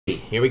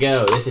here we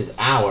go. This is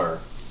our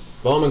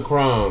Bowman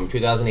Chrome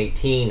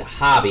 2018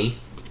 Hobby.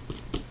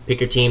 Pick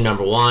your team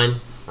number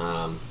 1.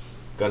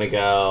 Gonna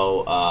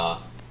go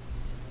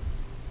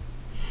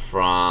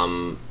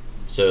from,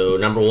 so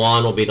number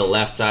 1 will be the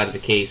left side of the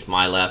case,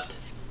 my left,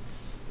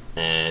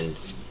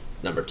 and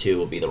number 2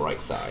 will be the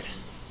right side.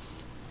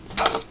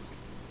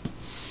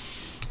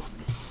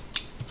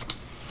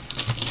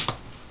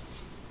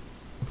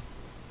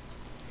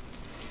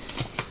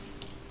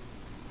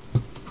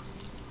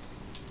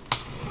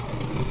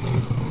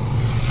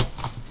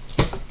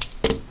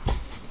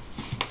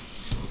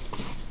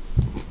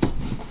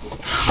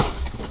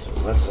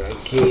 Left side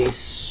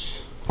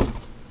case.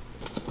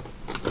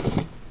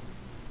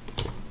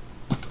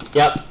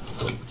 Yep.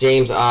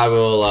 James, I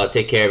will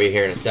take care of you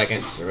here in a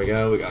second. So there we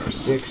go. We got our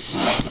 6.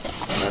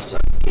 Left side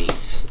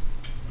case.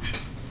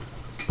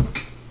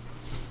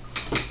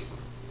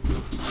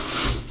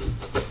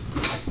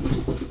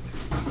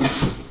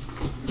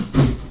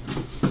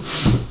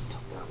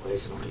 Tuck that way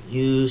so it don't get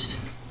used.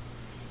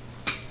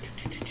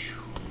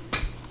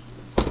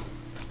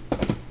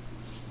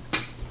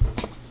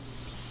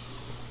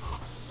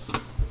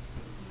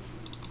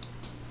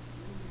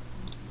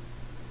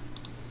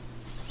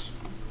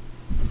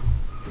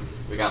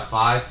 We got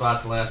 5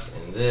 spots left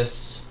in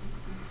this.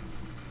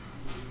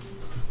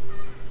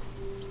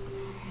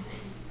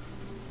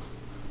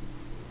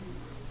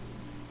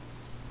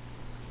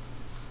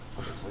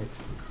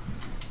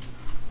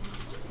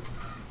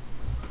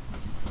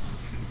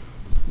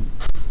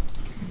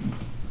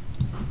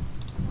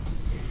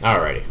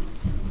 Alrighty.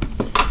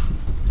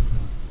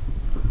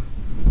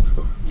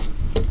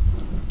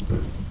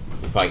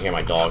 You probably hear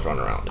my dogs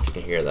running around. If you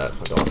can hear that,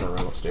 my dog's running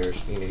around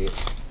upstairs. You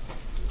idiot.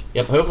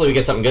 Yep, hopefully we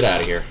get something good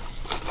out of here.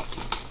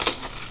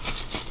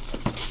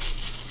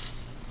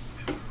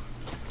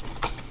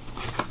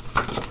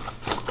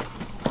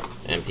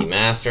 Empty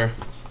master.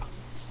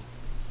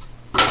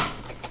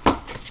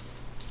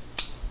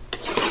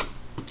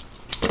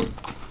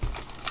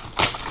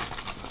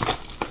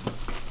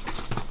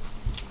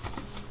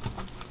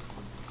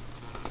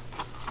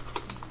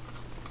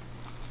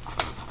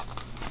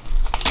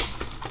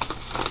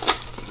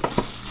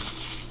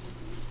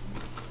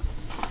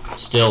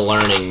 Still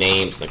learning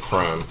names in the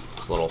Chrome.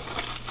 It's a little,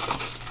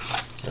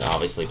 and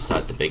obviously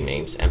besides the big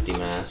names, empty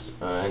mass,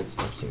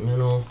 empty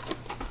middle.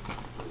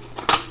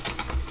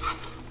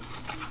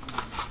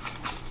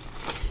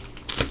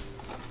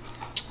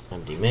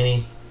 Empty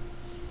mini.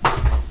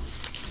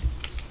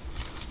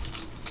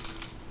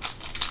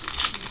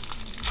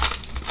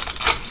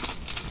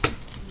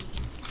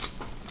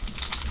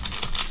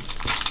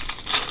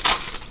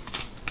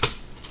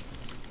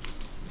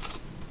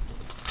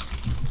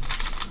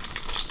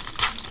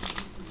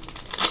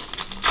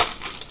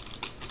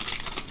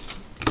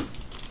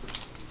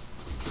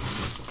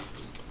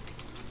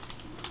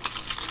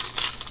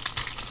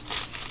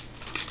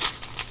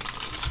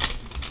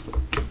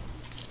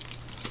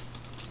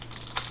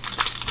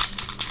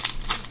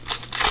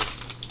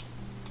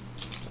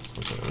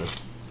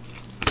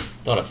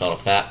 Thought I felt a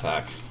fat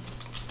pack. I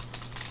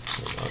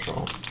was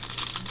wrong.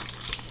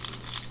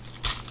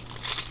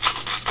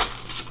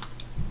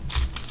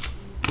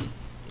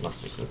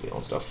 Must just been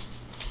feeling stuff.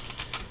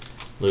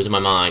 Losing my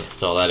mind.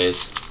 That's all that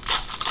is.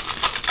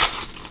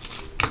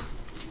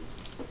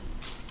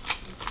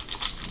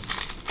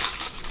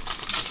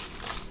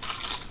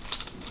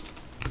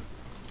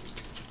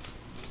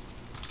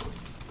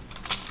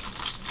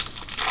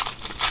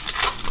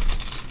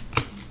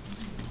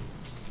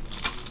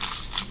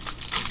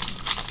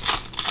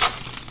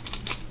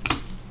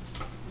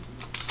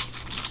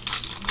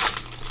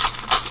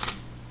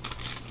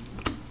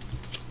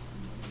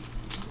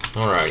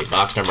 Alrighty,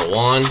 box number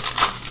 1.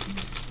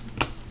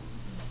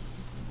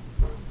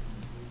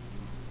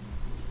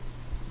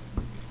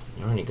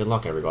 Alrighty, good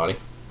luck, everybody.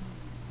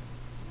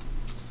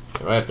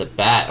 Right off the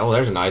bat, oh,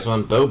 there's a nice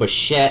one.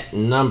 Boba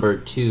number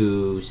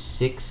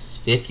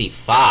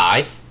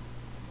 2655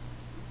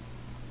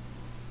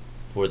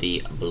 for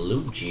the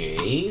Blue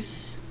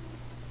Jays.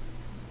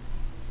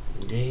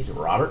 Blue Jays,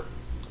 Robert.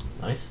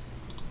 Nice.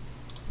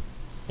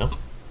 Yep.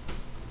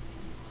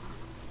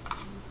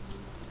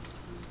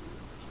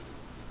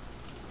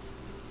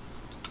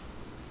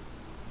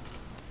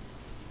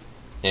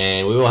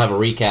 And we will have a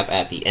recap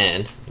at the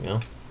end. You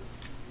know,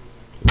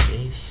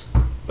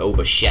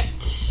 Boba.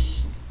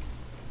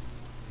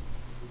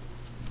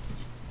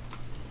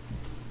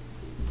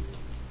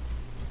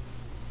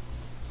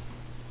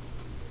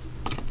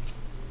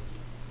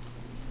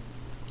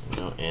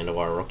 And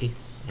our rookie,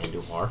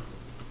 Andujar.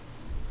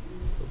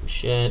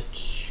 Boba,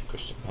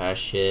 Christian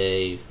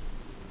Pache,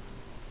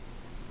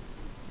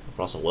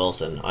 Russell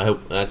Wilson. I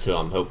hope that's who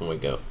I'm hoping we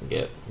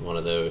get one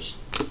of those.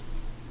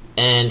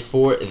 And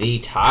for the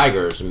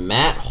Tigers,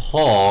 Matt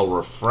Hall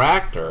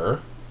refractor,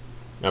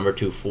 number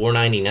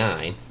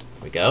 2/499. Here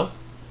we go.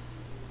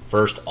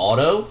 First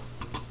auto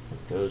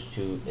goes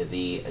to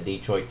the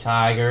Detroit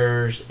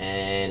Tigers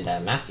and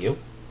Matthew.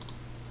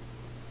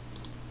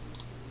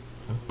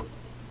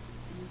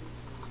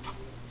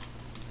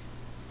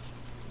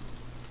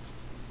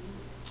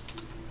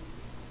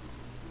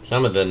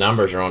 Some of the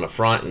numbers are on the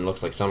front and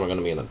looks like some are going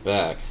to be in the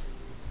back.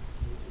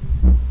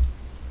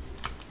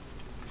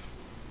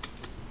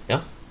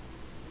 Yeah.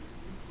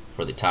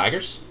 For the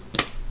Tigers.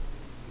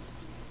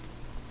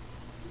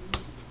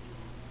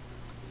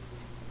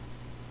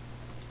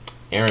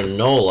 Aaron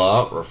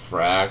Nola,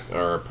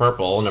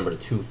 purple, number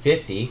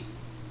 250. For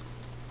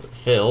the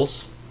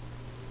Phils.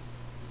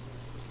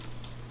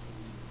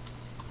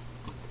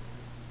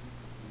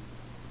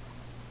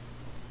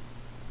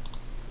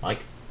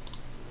 Mike.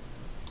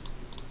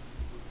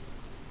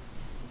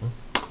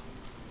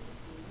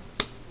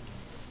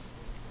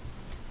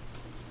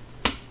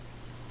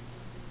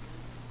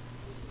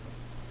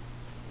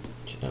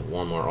 Should have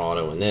one more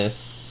auto in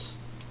this.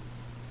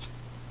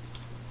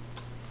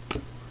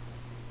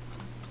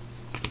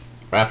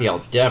 Rafael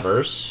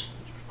Devers,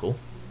 cool.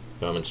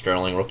 Bowman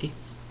Sterling rookie.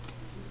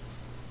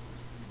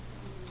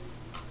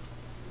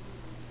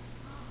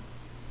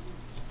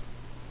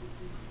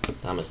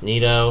 Thomas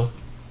Nito,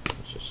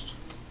 it's just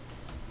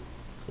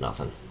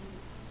nothing.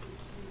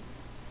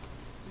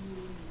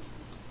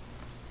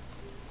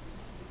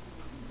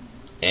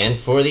 And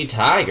for the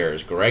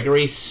Tigers,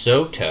 Gregory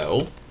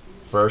Soto,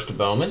 first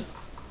Bowman.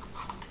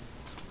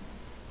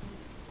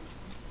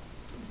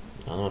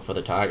 Another one for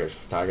the Tigers.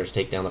 Tigers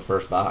take down the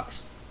first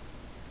box.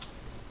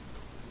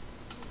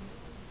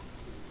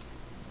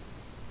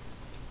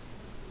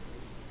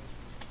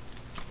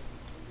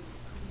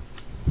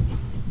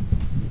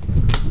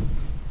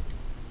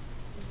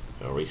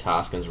 Reese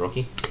Hoskins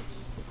rookie.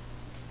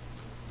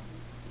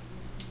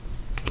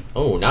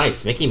 Oh,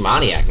 nice. Mickey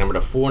Moniak, number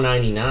to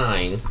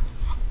 499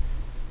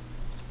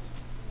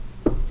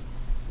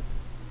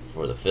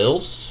 for the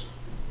Phils.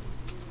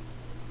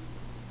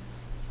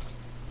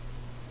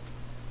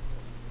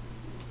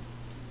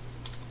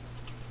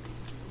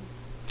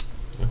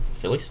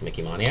 Phillies,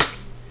 Mickey Moniak.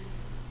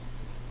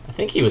 I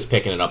think he was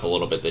picking it up a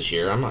little bit this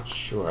year. I'm not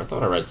sure. I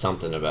thought I read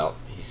something about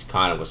he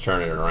kind of was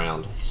turning it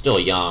around. He's still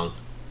young.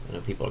 I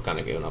know people are kind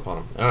of giving up on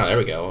him. Oh, there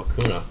we go.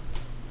 Acuna.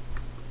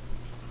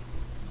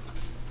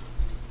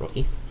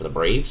 Rookie for the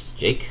Braves.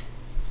 Jake.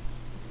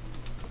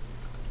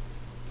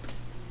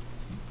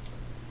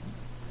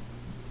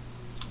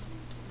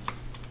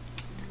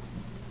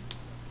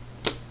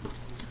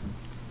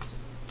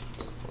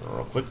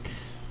 Real quick.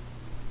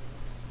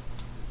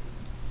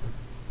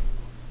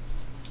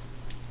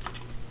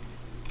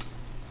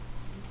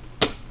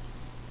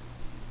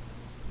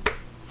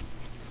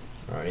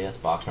 Alrighty, that's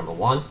box number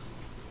 1.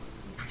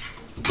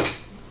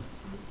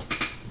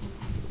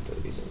 Throw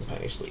these in the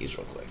penny sleeves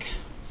real quick.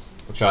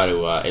 We'll try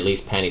to at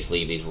least penny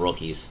sleeve these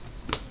rookies.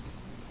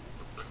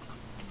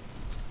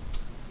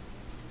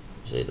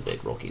 Usually the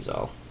big rookies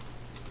all.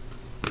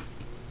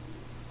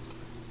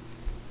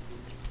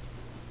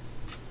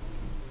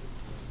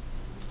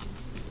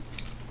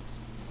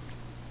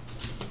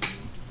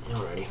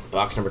 Alrighty,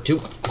 box number 2.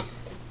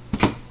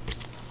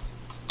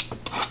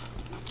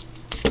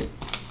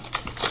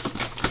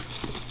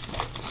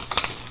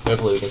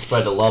 Hopefully we can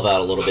spread the love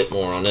out a little bit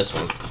more on this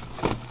one.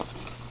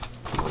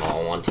 All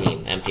on one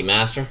team. Empty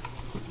Master.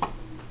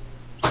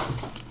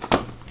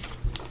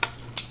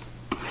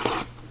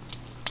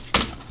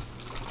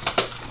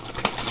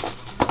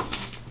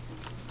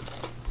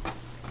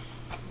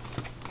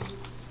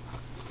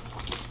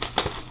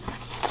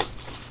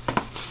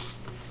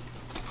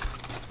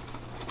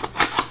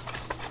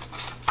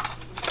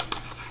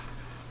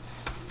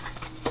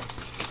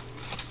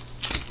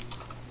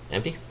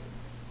 Empty.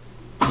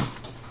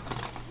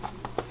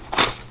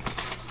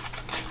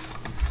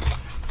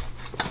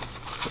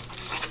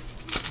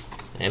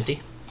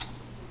 Empty.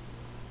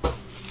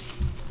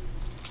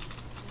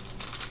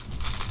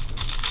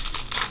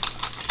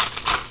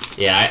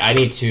 Yeah, I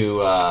need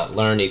to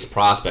learn these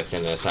prospects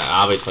in this.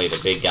 Obviously, the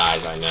big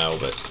guys I know,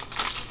 but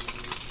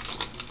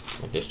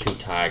like there's 2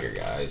 Tiger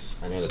guys.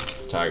 I know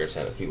the Tigers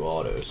had a few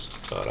autos,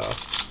 but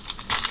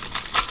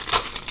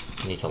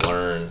I need to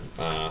learn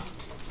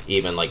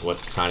even like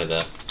what's kind of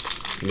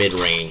the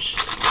mid-range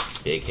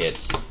big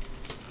hits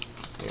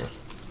here.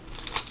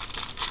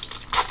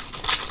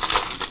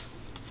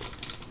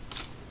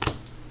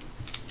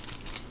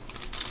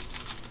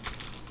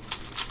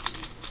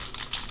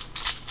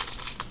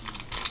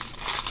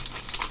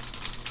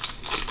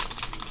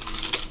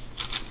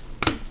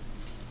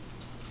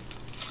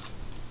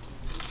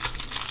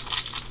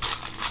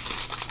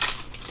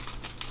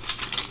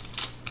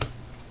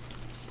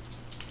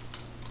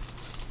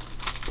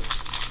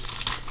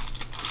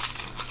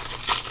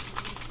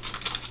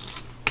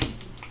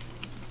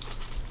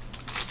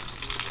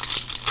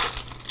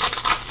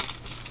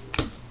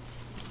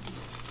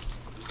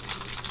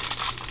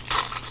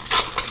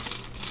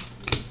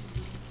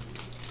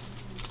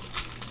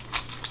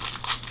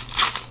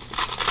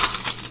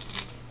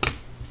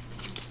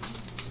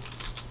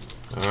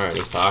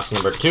 Alrighty, box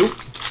number 2.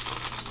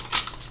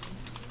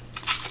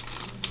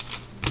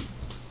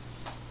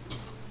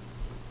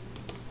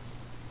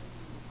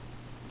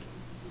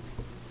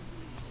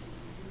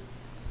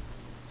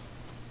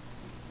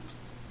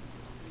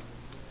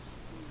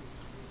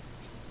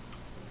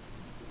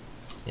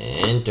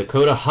 And And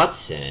Dakota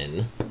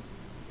Hudson.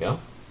 Go.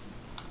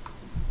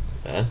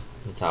 Not bad.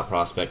 The top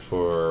prospect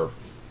for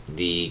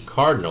the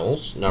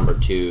Cardinals, number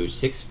 2,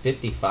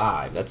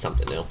 655. That's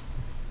something new.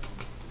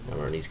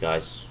 Remember these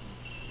guys.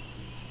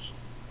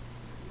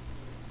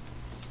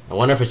 I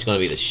wonder if it's going to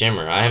be the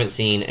shimmer. I haven't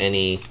seen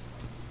any.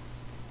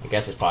 I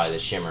guess it's probably the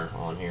shimmer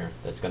on here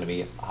that's going to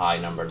be high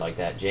numbered like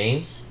that.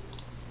 James.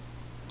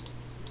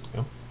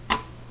 Go.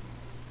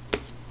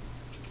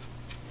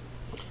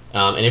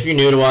 And if you're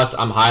new to us,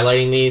 I'm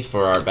highlighting these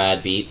for our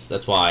bad beats.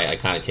 That's why I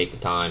kind of take the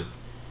time.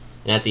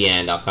 And at the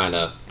end, I'll kind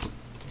of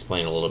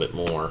explain a little bit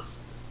more.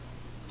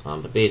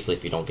 But basically,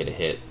 if you don't get a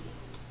hit.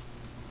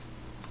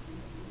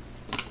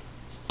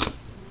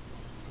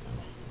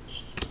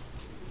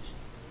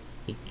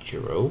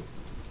 Ichiro.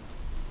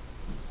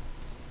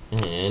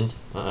 And,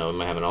 we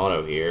might have an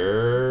auto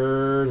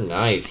here.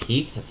 Nice.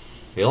 Heath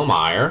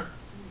Philmeyer.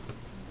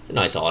 It's a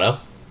nice auto.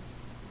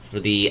 For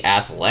the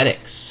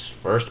Athletics.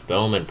 First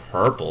Bowman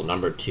purple,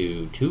 number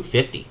 2,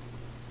 250.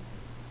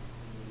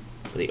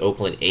 For the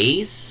Oakland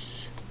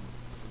A's.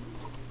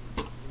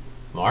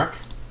 Mark.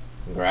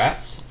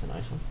 Congrats. That's a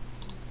nice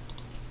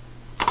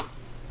one.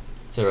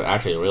 It's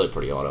actually a really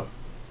pretty auto.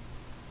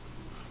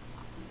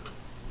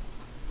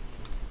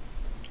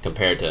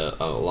 Compared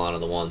to a lot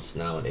of the ones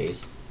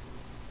nowadays.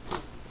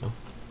 Oh.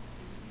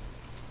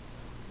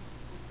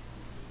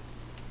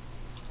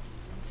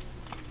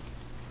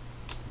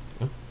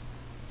 Oh.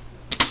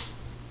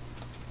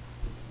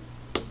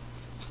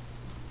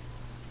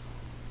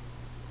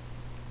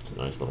 It's a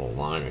nice little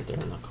line right there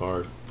in the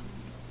card.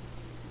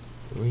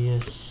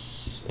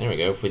 Urias. There we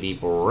go. For the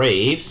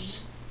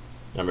Braves,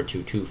 number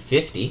 2,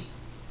 250.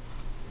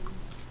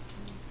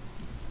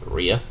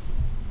 Rhea.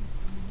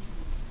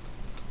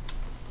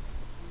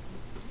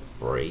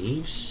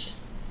 Braves.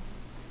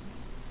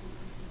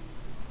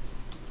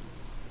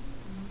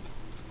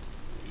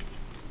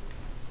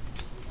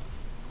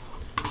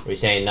 Were you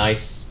saying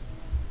nice?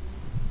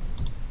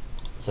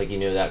 It's like you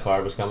knew that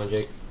card was coming,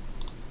 Jake.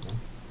 Yeah.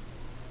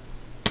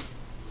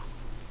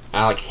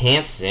 Alec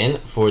Hansen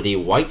for the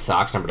White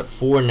Sox, number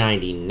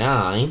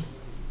 499.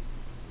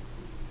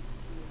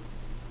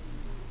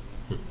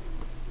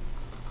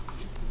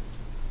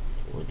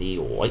 For the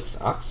White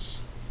Sox.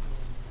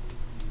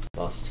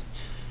 Bust.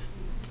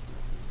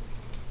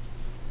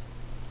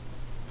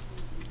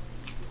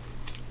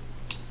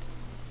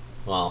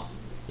 Well,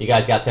 you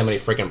guys got so many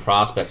freaking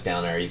prospects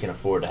down there, you can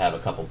afford to have a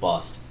couple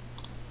bust.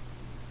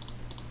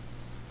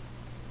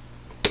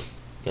 You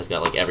guys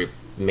got like every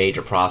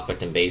major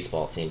prospect in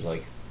baseball, it seems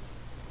like.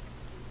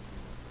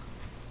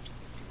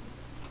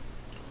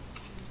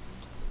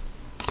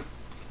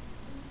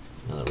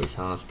 Another Reese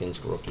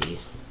Hoskins rookie.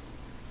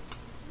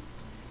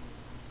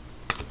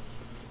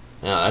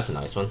 Yeah, that's a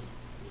nice one.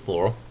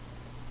 Floral.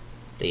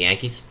 The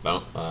Yankees,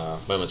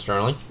 Bowman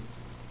Sterling.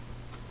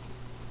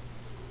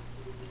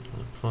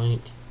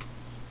 Point.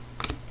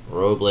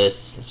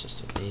 Robles, that's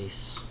just a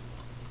base.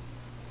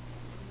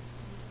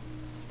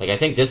 Like, I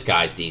think this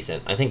guy's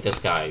decent. I think this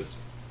guy's,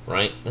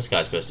 right? This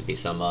guy's supposed to be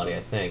somebody,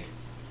 I think.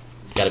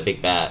 He's got a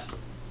big bat.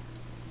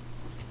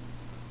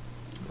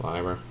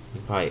 Weimer. You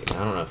probably,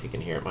 I don't know if you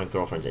can hear it. My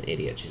girlfriend's an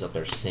idiot. She's up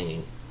there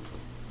singing.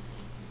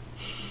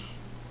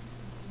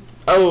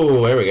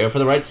 Oh, there we go. For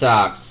the Red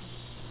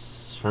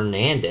Sox,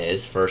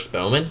 Hernandez, first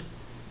Bowman.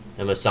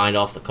 And was signed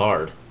off the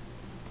card.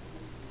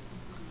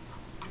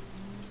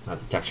 I have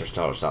to text her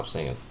to stop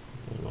singing.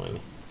 Annoy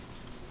me.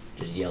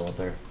 Just yell up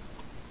there.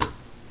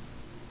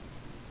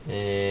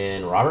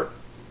 And Robert.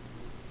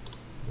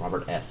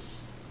 Robert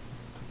S.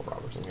 A couple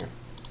Roberts in here.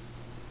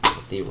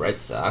 With the Red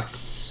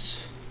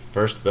Sox.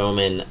 First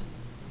Bowman.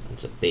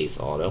 It's a base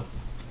auto.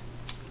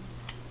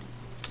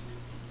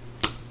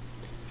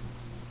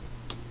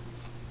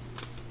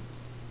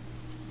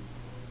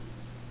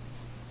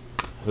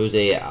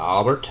 Jose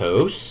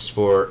Albertos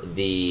for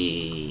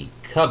the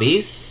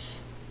Cubbies.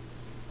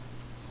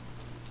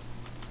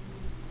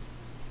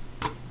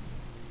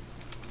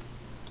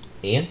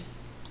 Ian.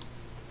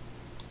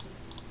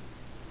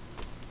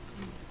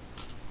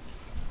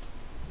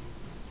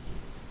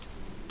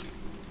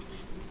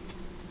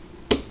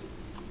 There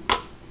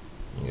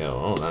you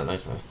go. Oh, that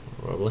nice.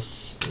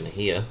 Robles and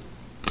Mejia.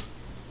 Try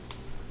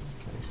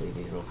to see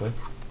these real quick.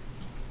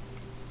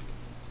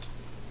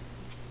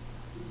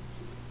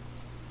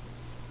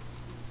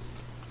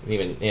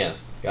 Even, yeah,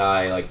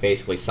 guy like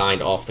basically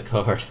signed off the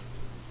card.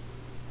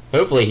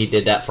 Hopefully he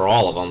did that for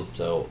all of them,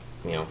 so,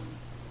 you know,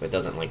 it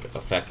doesn't like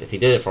affect. If he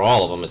did it for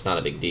all of them, it's not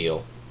a big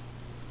deal.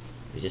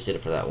 If he just did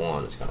it for that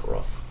one, it's kind of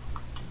rough.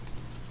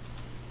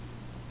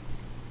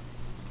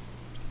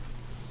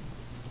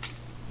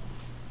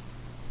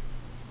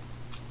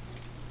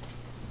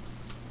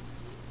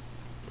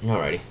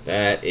 Alrighty,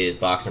 that is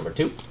box number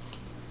 2.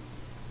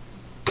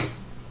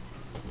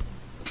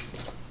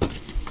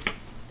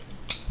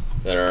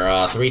 There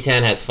are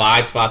 310 has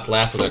 5 spots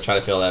left. We're gonna try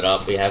to fill that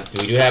up. We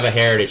do have a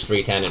Heritage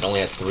 310. It only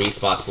has 3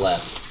 spots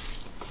left.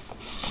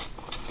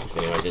 If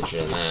anyone's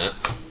interested in that.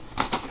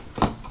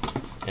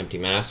 Empty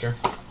Master.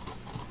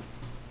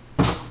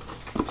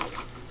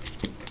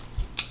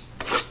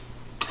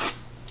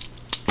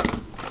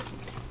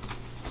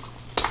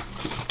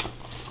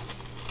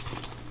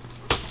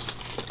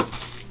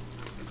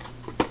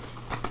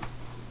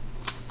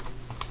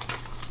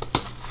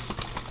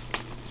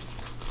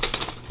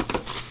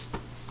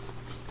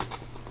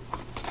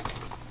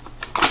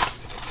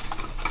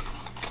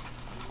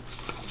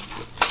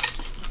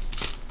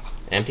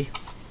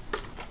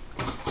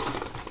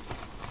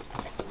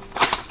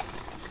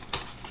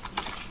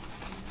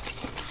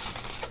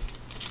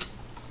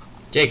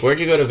 Jake, where'd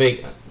you go to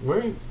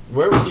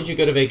where did you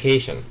go to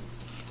vacation?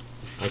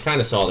 I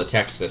kind of saw the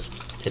text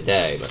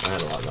today, but I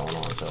had a lot going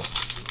on, so you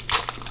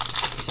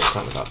said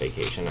something about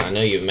vacation. I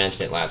know you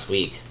mentioned it last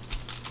week.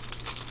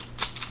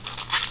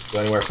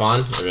 Go anywhere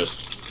fun, or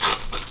just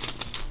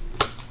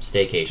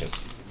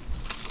staycation?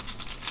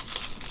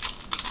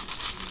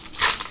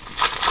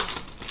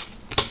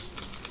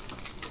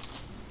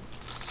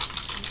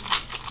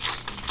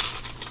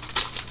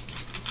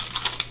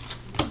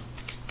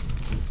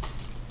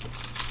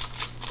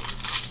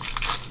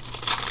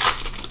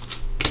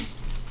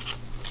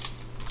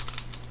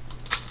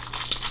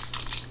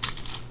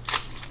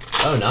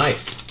 Oh,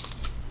 nice.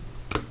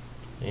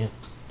 Yeah,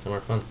 somewhere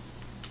fun.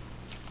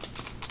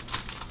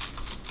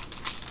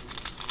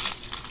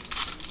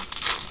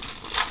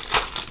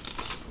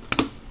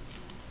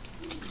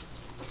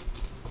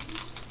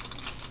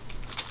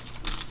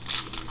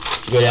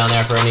 Did you go down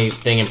there for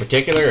anything in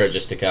particular, or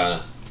just to kind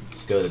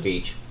of go to the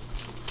beach?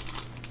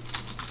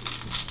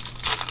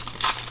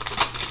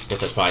 Guess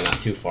that's probably not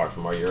too far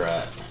from where you're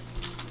at.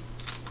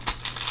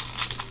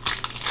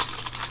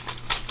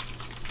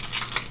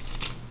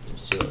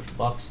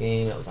 Bucks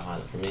game, that was a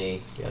highlight for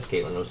me. Yes,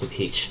 Caitlin knows the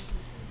beach.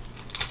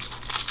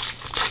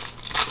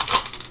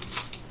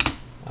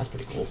 That's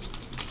pretty cool.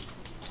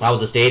 How was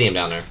the stadium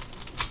down there?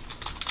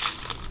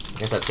 I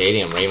guess that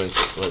stadium,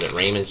 was it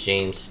Raymond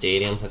James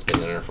Stadium? That's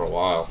been in there for a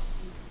while.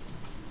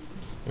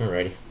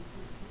 Alrighty.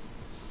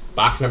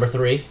 Box number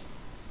 3.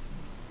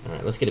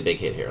 Alright, let's get a big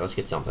hit here. Let's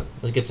get something.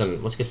 Let's get some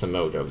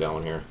mojo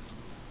going here.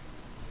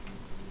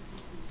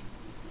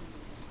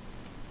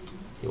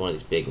 One of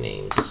these big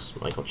names,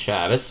 Michael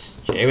Chavis,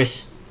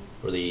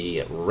 for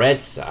the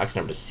Red Sox,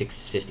 number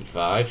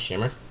 655,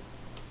 shimmer.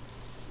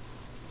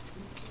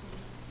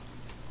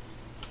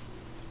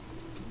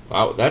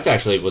 Wow, that's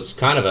actually was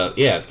kind of a,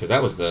 yeah, because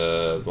that was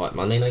the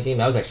Monday night game.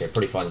 That was actually a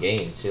pretty fun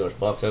game. Steelers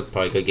Bucks, that was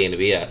probably a good game to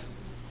be at.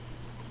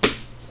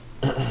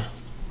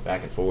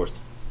 Back and forth.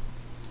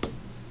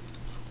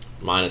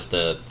 Minus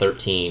the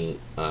 13.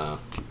 What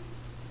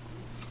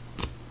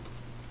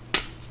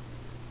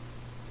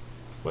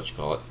you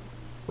call it?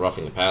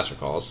 Roughing the passer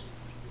calls.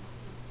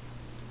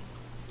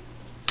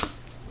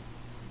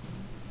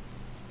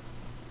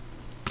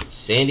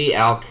 Sandy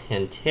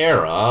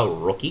Alcantara,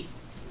 rookie.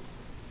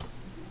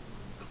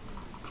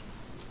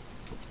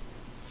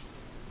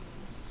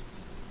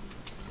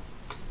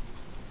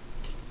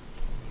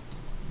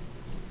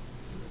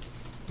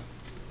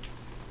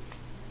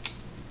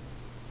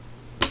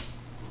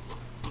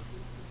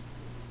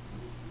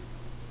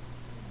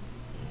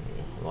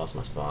 I lost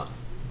my spot.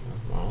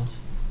 Marlins.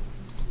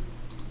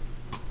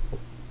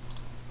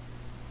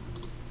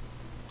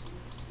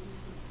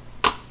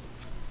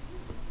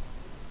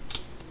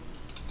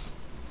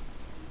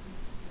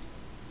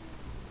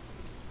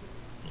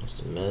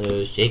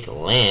 Meadows, Jake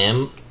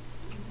Lamb,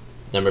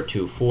 number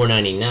 2,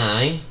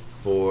 499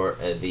 for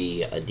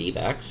the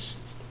D-backs.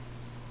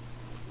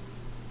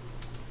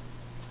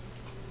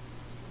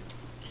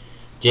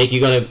 Jake, you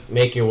gonna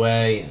make your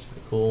way? That's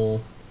pretty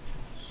cool.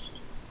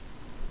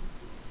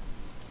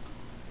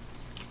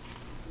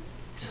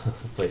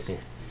 Place here.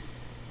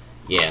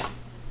 Yeah,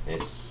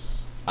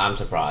 I'm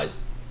surprised.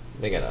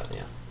 They gotta,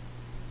 yeah.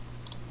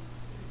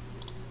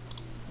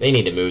 They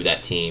need to move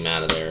that team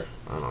out of there.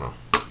 I don't know.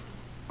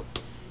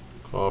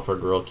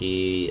 Crawford,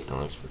 rookie.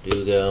 Alex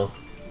Verdugo.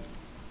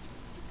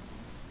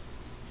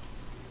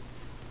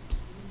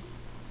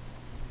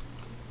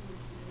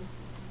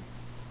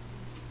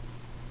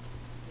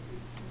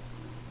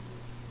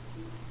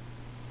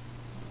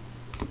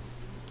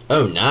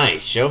 Oh,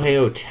 nice. Shohei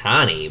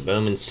Ohtani.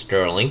 Bowman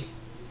Sterling.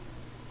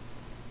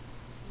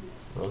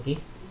 Rookie.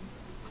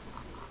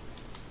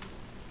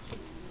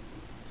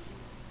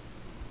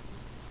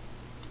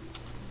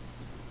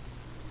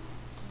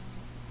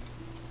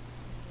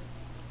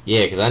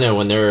 Yeah, because I know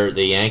when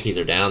the Yankees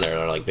are down there,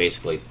 they're like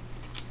basically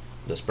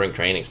the spring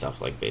training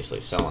stuff, like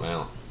basically selling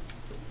out.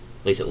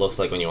 At least it looks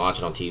like when you watch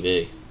it on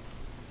TV.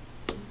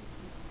 It's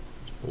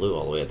blue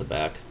all the way at the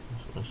back.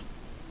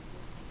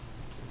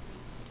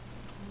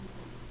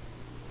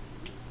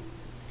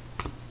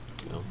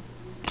 Go.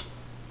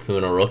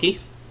 Kuna rookie.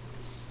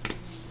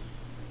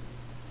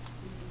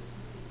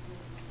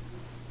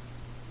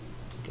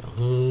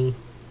 Go.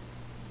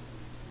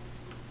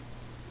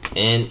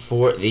 And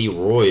for the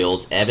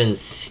Royals, Evan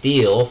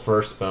Steele,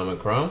 first Bowman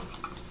Chrome.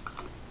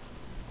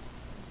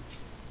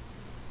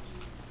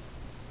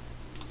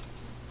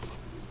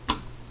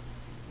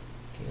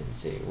 Kansas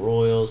City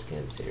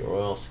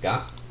Royals,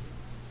 Scott.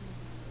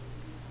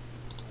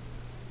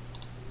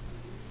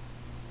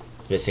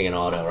 It's missing an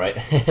auto, right?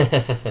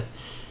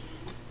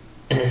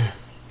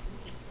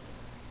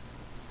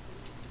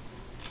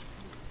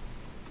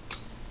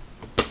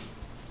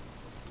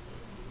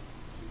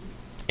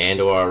 And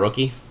our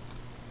rookie.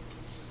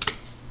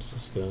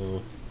 Let's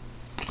go.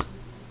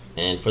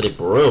 And for the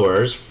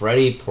Brewers,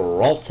 Freddie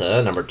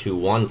Peralta, number 2,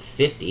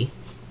 150.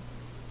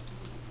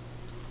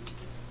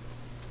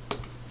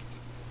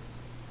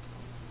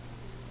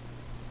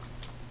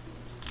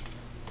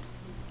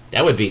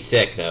 That would be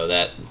sick, though.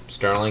 That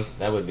Sterling.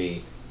 That would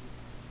be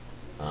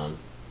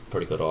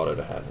pretty good auto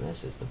to have. And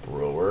this is the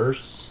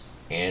Brewers.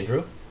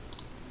 Andrew.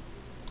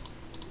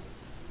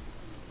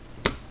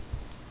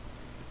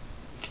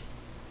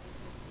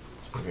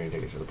 Spring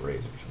tickets for the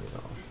Braves are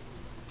 $20.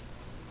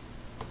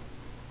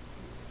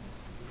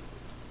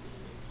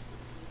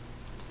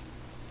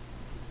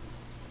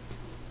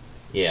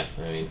 Yeah,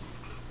 I mean,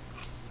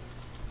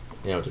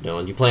 you know what they're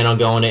doing. You plan on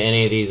going to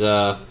any of these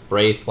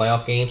Braves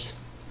playoff games?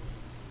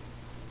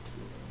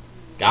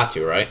 Got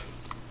to, right?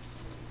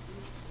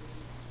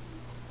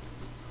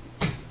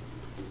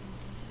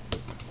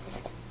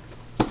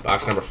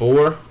 Box number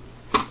 4.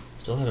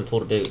 Still haven't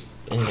pulled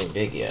anything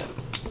big yet.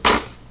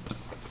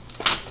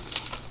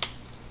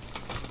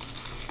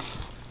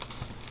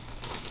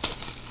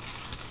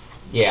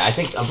 Yeah,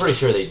 I'm pretty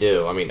sure they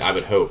do. I mean, I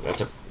would hope. That's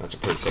a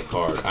pretty sick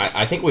card.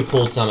 I think we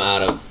pulled some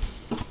out of,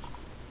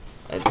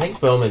 I think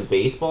Bowman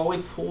baseball we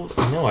pulled.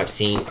 I know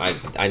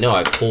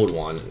I've pulled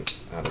one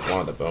out of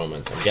one of the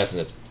Bowmans. I'm guessing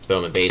it's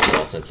Bowman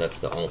baseball since that's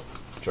the only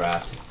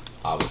draft.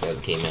 Obviously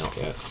hasn't came out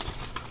yet.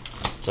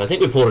 So I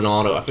think we pulled an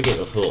auto. I forget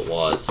who it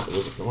was. It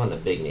was one of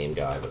the big name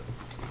guy, but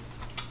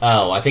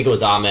oh, I think it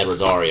was Ahmed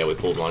Rosario. We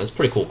pulled one. It's a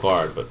pretty cool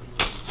card, but.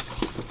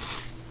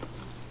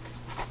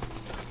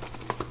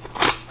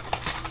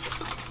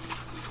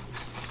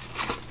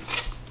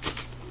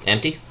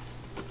 Empty.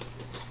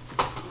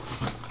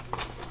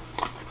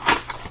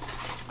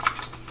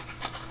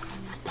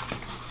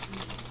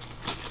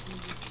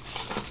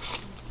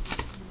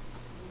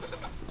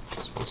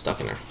 It's stuck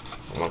in there.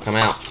 I want to come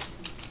out.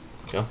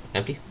 Go.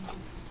 Empty.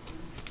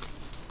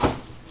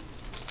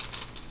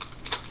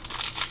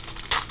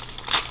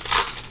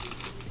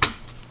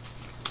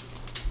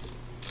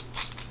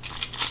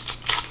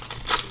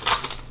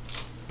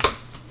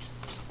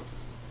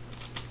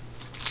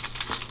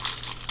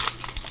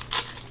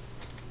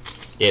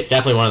 Yeah, it's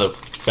definitely one of the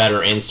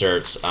better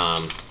inserts.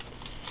 I'm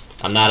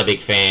not a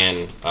big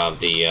fan of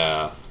the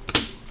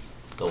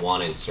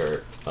one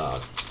insert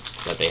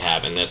that they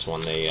have in this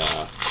one.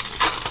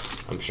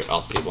 I'm sure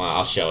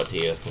I'll show it to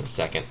you in a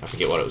second. I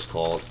forget what it was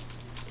called.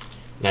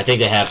 And I think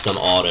they have some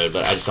autoed,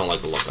 but I just don't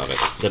like the look of it.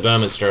 The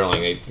Bowman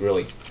Sterling, they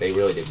really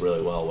did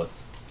really well with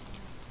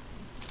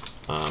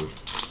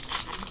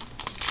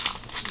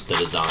the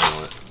design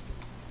on it.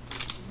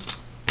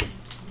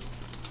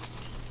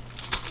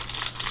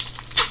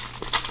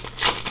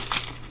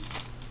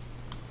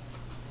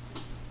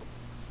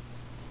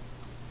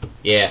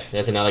 Yeah,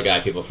 that's another guy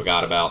people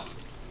forgot about.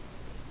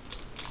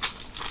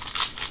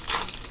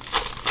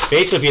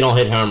 Basically, if you don't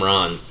hit home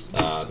runs,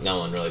 no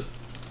one really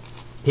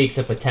peaks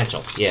of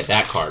potential. Yeah,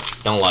 that card.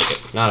 Don't like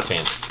it. Not a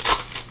fan.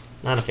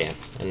 Not a fan.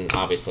 And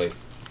obviously,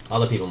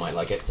 other people might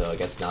like it, so I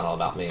guess it's not all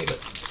about me.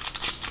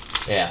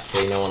 But yeah,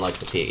 see, no one likes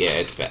the peak. Yeah,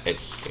 it's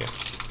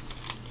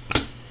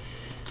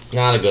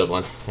not a good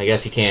one. I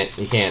guess you can't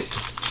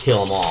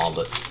kill them all,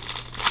 but.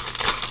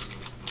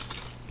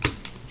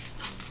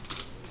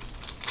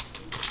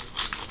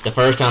 The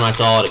first time I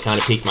saw it, it kind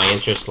of piqued my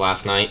interest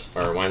last night,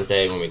 or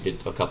Wednesday, when we did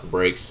a couple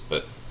breaks,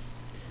 but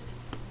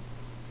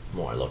the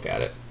more I look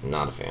at it, I'm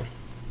not a fan.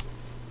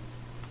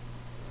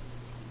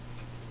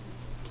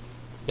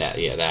 Yeah.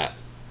 Yeah.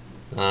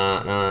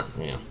 I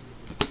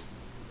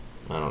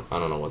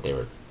don't know what they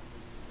were.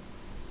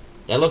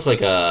 That looks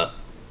like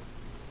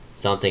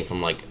something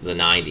from like the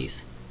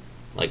 90s,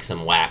 like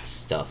some wax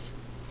stuff.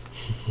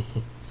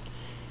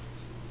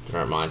 That's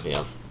what it reminds me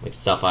of, like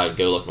stuff I'd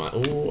go look my.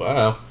 Ooh,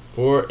 wow.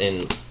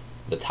 In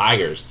the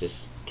Tigers,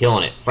 just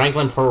killing it.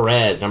 Franklin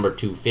Perez, number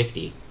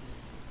 250.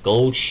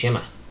 Gold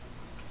shimmer.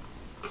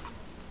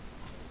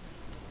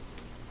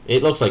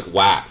 It looks like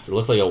wax. It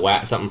looks like a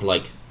wax, something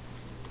like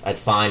I'd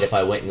find if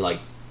I went and like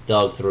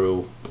dug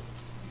through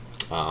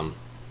the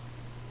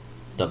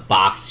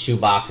shoe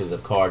boxes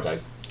of cards I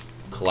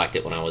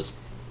collected when I was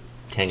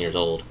 10 years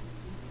old.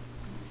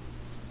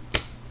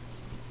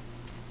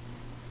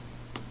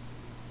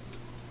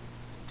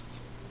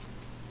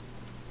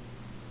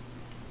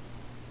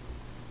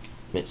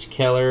 Mitch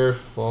Keller,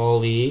 Fall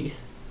League.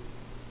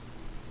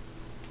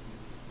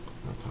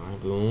 Okay,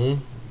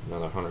 boom.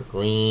 Another Hunter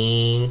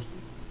Green.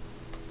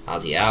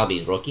 Ozzie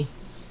Albies, rookie.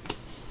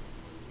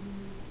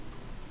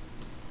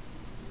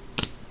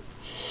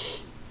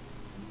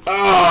 Oh,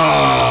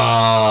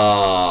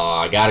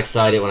 I got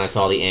excited when I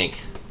saw the ink.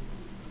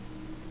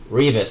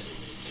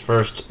 Rivas,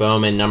 first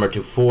Bowman, number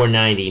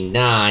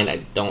 499. I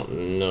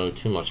don't know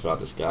too much about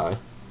this guy.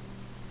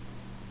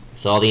 I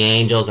saw the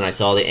Angels and I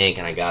saw the ink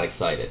and I got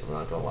excited. I'm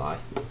not gonna lie.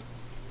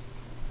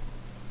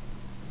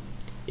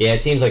 Yeah,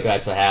 it seems like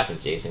that's what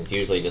happens, Jason. It's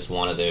usually just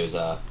one of those.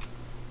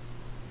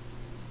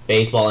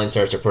 Baseball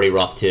inserts are pretty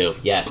rough too.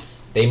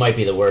 Yes, they might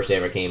be the worst they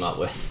ever came up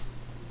with.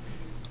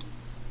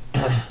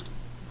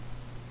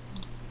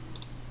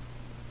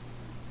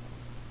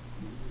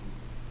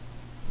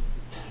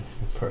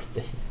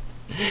 Birthday.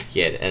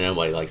 Yeah, and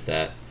nobody likes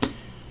that.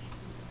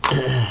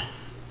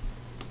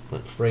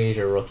 Clint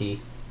Frazier,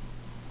 rookie.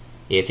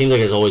 Yeah, it seems like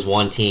there's always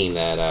one team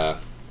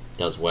that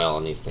does well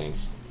on these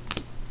things.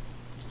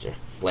 Mr.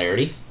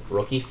 Flaherty,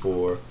 rookie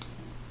for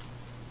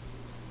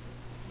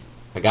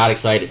I got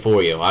excited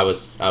for you. I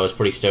was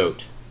pretty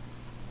stoked.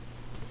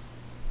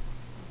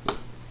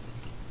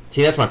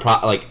 See, that's my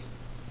like,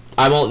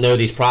 I won't know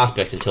these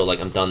prospects until like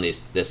I'm done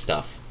this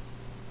stuff.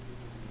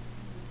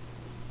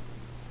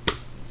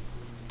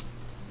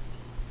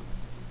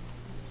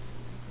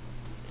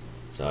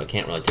 So I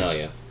can't really tell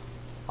you.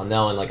 I'll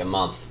know in like a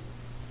month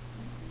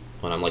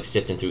when I'm like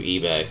sifting through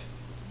eBay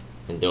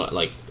and doing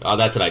like, oh,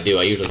 that's what I do.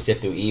 I usually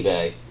sift through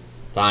eBay,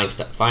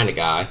 find a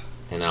guy,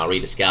 and I'll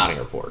read a scouting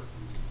report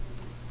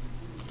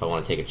if I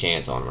want to take a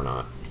chance on him or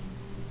not.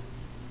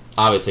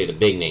 Obviously, the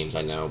big names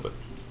I know, but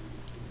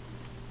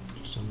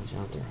there's so much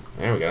out there.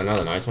 There we go,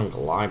 another nice one,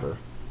 Gleiber.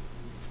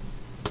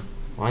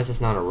 Why is this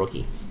not a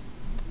rookie? Is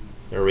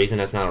there a reason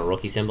that's not a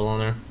rookie symbol on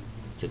there?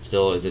 Is it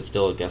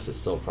still? I guess it's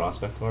still a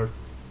prospect card.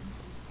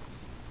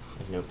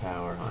 There's no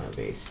power, high on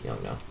base,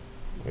 young no.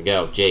 There we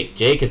go, Jake.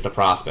 Jake is the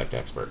prospect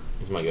expert.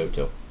 He's my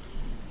go-to.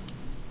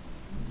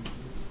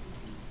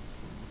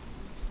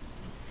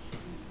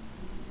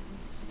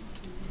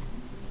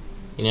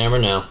 You never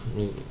know,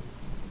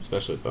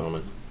 especially with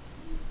Bowman.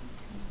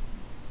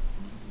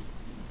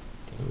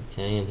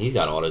 He's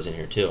got autos in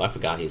here too. I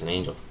forgot he's an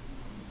Angel.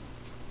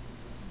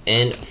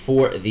 And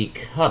for the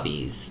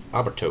Cubbies,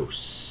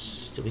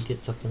 Albertos. Did we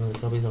get something on the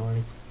Cubbies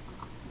already?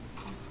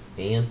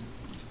 Ian?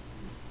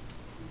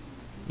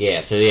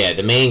 Yeah, so yeah,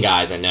 the main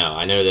guys I know.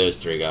 I know those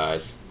three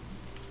guys.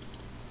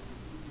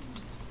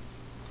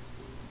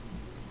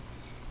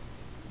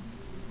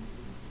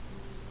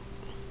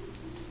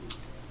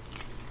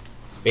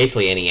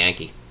 Basically any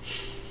Yankee.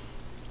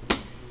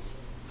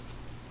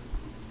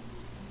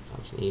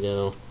 Thompson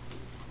Ito.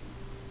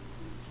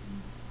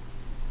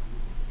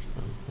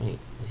 Wait,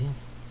 is he?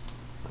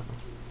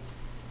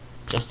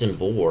 Justin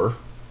Bohr.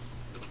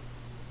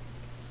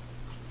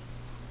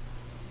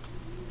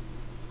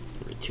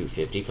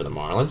 250 for the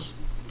Marlins.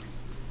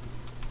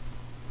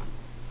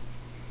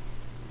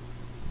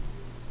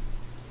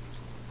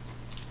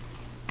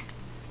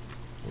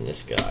 And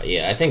this guy,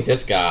 yeah, I think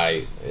this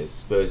guy is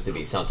supposed to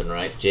be something,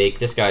 right? Jake,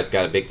 this guy's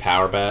got a big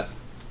power bat,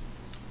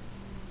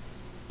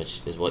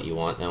 which is what you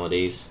want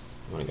nowadays.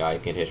 You want a guy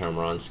who can hit home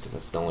runs, because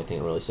that's the only thing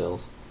that really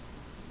sells.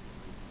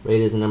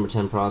 Rated as a number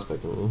 10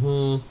 prospect. Yeah,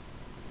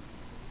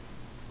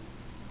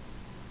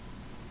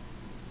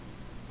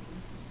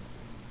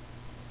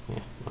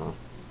 well.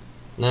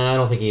 No, I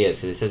don't think he is,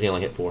 because he says he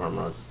only hit 4 home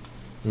runs.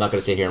 I'm not going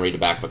to sit here and read the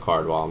back of a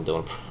card while I'm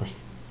doing it.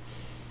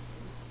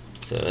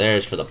 So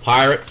there's for the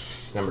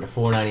Pirates, number to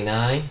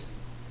 499.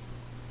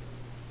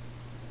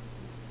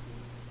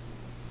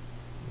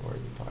 Where are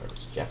the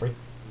Pirates? Jeffrey?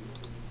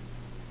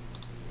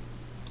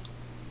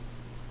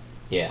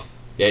 Yeah.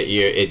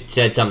 It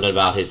said something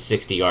about his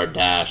 60-yard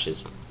dash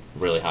is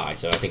really high,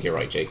 so I think you're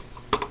right, Jake.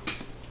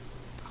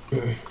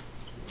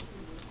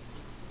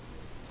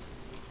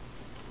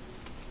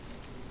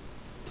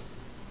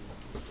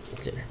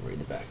 Let's read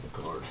the back of the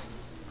card.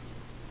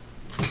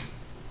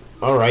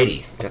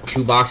 Alrighty, got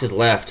 2 boxes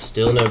left.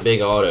 Still no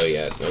big auto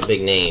yet. No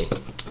big name.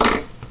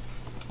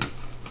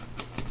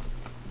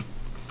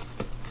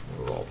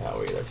 No raw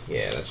power either.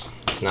 Yeah, that's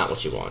not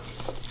what you want.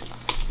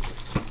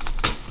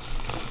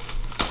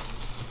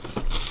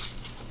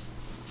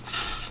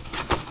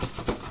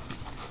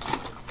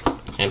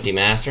 Empty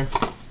master.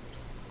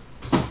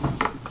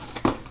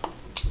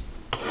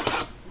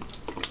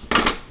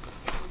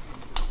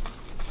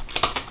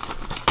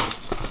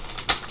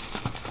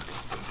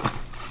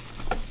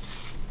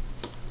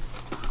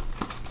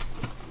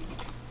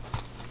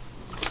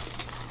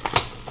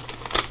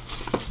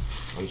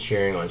 I'm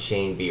cheering on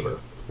Shane Bieber.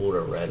 Pulled a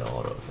red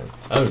auto.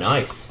 Oh,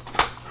 nice.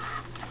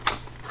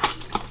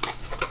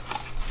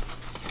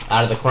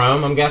 Out of the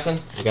chrome, I'm guessing?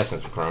 I'm guessing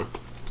it's the chrome.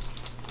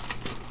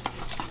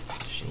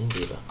 Shane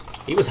Bieber.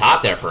 He was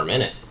hot there for a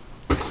minute.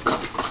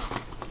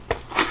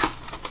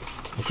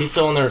 Is he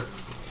still in there?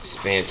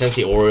 Man, since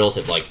the Orioles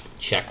have, like,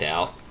 checked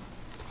out,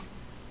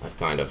 I've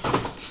kind of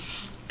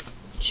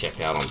checked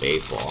out on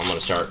baseball. I'm going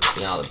to start,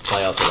 now the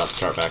playoffs are about to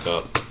start back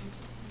up.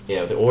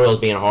 Yeah, the Orioles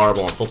being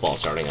horrible and football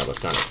starting up, it's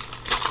kind of,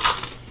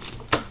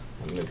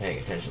 I haven't been paying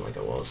attention like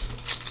I was.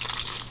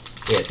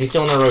 Yeah, is he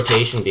still in the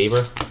rotation,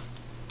 Bieber?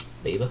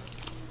 Bieber?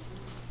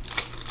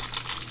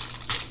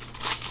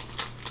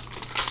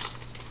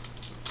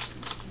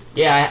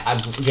 Yeah,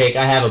 Jake,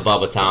 I have a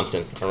Bubba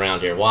Thompson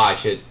around here. Why?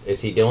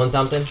 Is he doing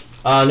something?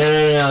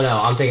 No.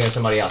 I'm thinking of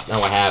somebody else. No,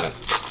 I haven't.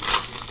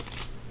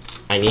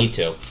 I need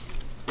to.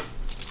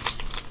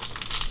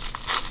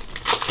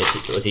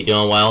 Was he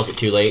doing well? Is it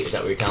too late? Is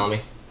that what you're telling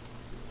me?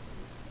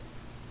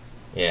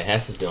 Yeah,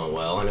 Hess is doing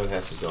well. I know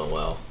Hess is doing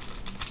well.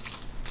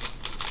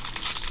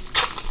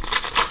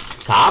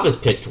 Cobb has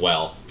pitched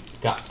well.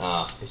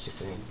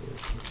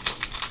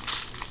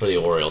 For the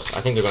Orioles.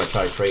 I think they're going to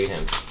try to trade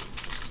him.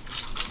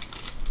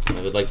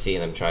 I would like to see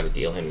them try to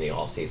deal him in the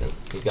offseason.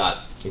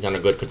 He's under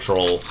good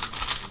control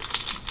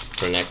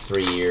for the next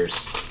 3 years.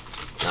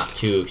 Not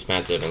too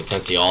expensive, and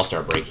since the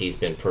All-Star break, he's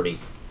been pretty.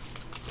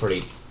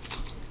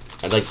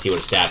 I'd like to see what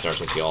his stats are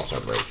since the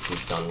All-Star break.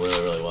 He's done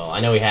really, really well. I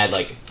know he had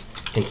like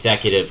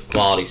consecutive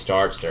quality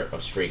starts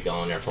streak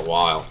going there for a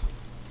while.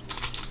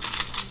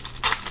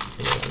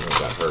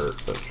 got hurt,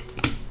 but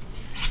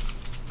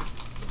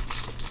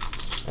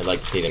I'd like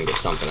to see them get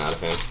something out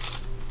of him.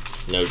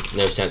 No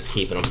sense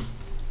keeping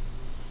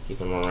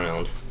him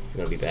around. It's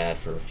gonna be bad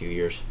for a few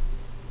years.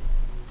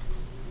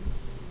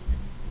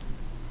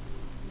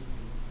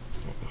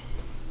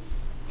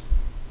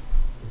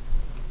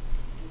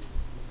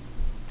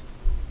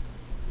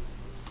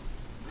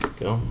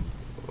 Go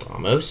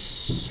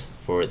Ramos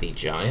for the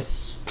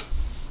Giants.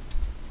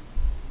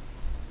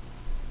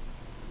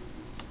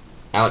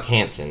 Alec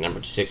Hansen,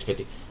 number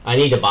 650. I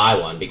need to buy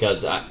one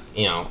because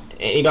you know,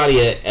 anybody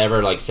that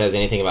ever like says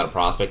anything about a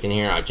prospect in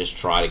here, I just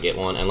try to get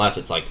one unless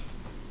it's like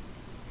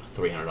a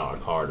 $300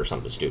 card or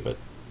something stupid.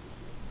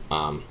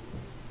 But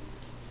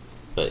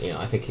you know,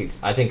 I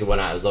think when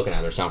I was looking at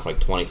it, they're selling for like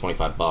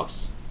 20-25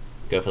 bucks.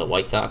 Go for the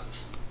White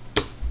Sox.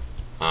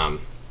 And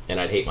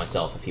I'd hate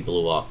myself if he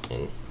blew up.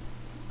 And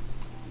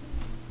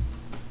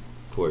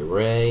Corey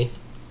Ray.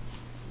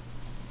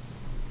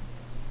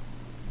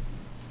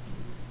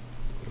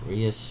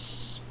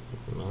 Urias.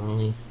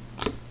 Molly.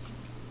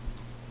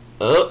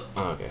 Oh,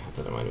 okay. I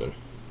thought I might have been.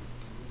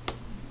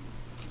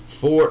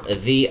 For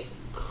the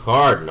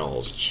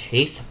Cardinals,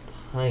 Chase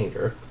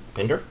Pinder.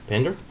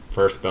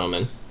 First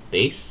Bowman.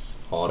 Base.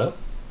 Auto.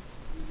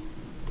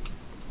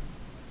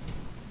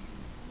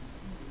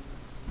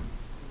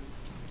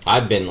 I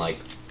haven't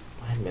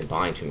been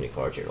buying too many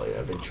cards here lately.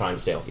 I've been trying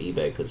to stay off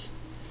eBay because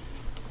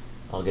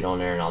I'll get on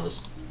there and I'll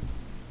just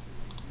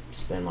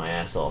spend my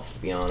ass off, to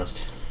be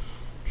honest.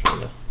 I'm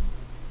trying to.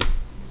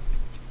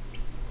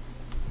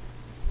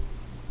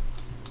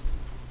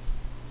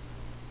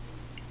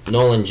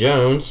 Nolan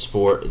Jones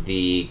for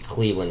the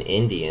Cleveland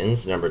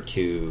Indians, number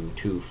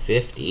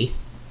 250.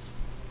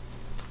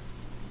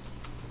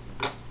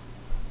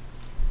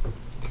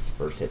 That's the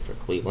first hit for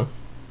Cleveland.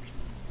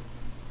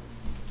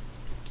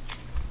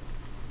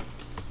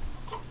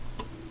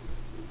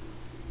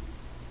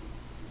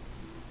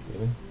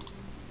 Cleveland.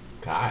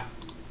 Got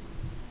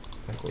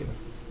Cleveland.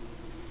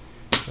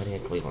 Right here,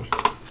 Cleveland.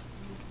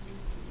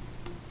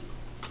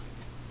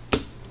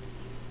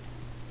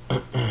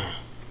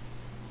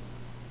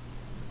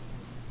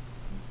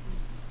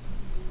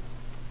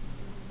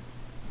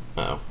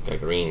 Oh, got a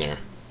green there.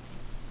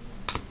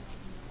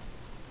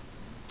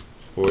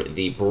 For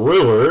the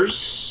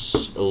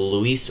Brewers,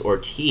 Luis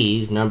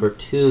Ortiz, number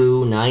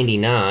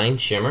 299,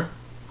 Shimmer.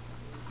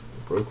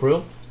 Brew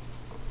Crew.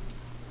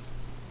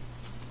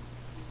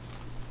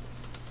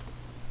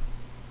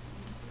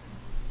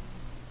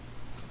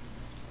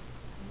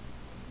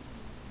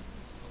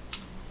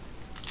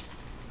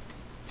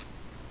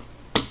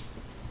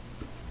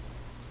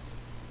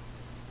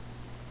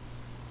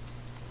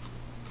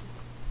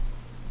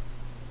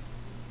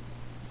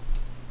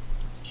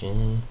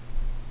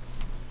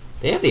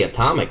 They have the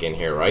Atomic in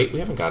here, right? We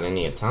haven't got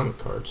any Atomic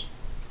cards.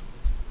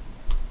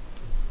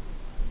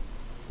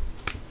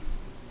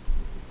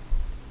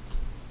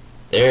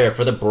 There,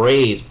 for the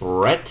Braves,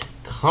 Brett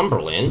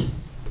Cumberland.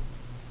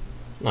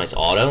 Nice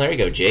auto. There you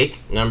go, Jake.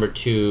 Number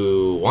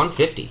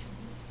 150.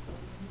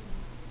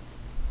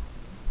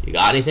 You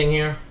got anything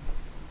here?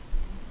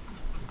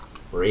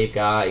 Brave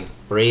guy.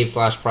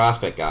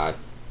 Brave/prospect guy.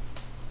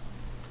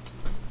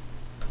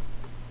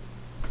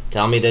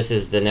 Tell me this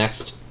is the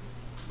next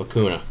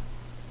Acuna.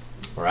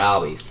 Or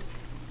Albies.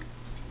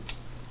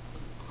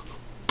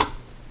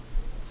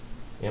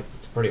 Yep,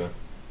 it's a pretty one.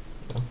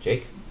 Oh,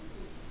 Jake.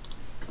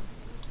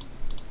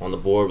 On the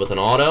board with an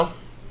auto.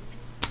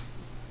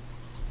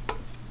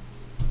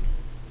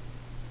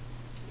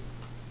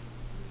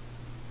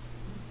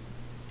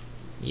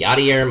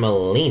 Yadier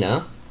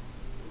Molina.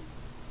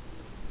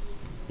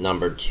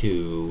 Number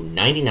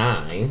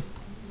 299.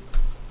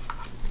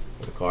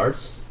 For the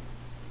cards.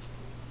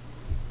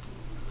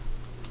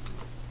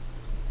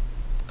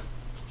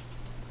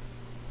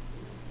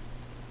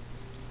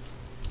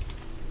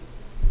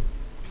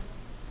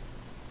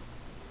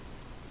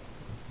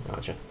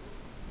 Gotcha.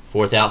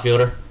 Fourth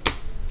outfielder.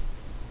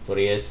 That's what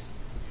he is.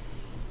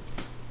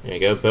 There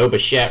you go. Bo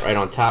Bichette right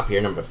on top here,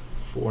 number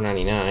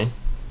 499.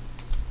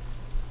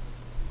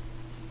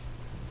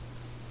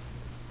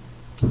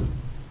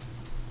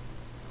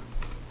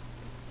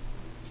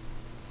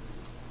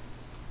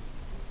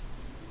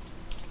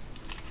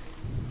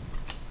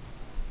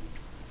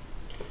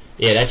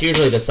 Yeah, that's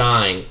usually the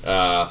sign,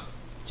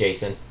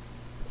 Jason.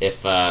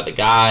 If the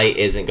guy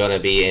isn't going to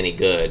be any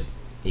good,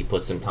 he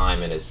puts some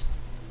time in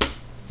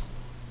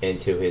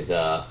into his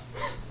that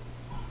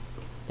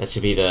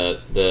should be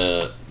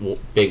the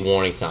big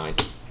warning sign.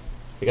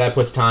 If the guy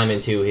puts time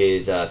into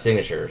his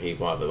signature, he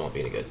probably won't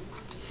be any good.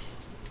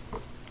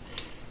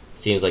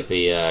 Seems like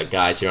the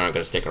guys who aren't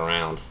going to stick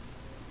around.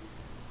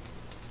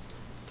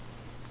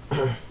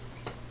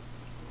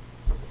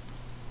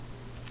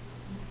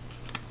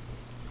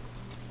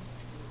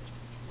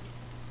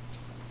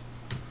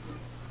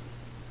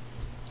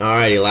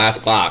 Alrighty,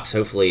 last box.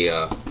 Hopefully,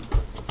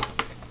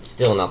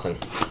 still nothing.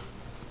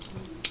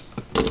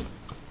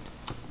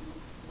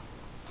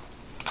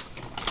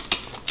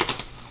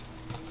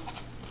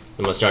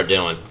 I'm gonna start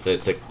doing.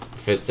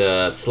 If it's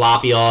a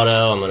sloppy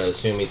auto, I'm gonna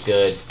assume he's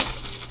good.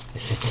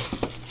 If it's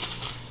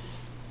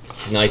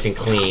It's nice and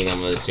clean. I'm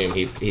gonna assume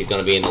he's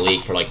gonna be in the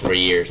league for like 3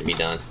 years and be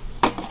done.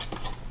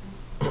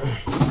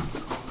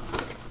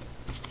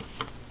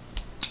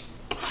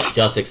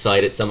 Just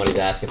excited. Somebody's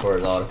asking for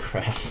his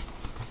autograph.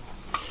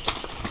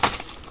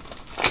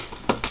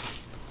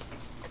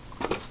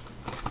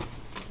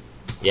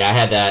 Yeah, I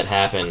had that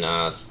happen.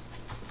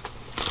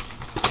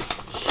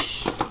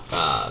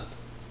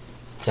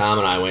 Tom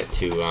and I went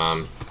to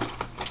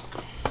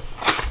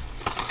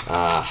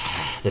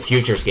the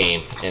Futures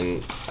game,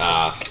 and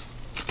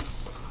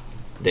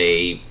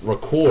they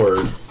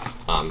record.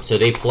 So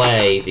they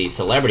play the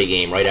celebrity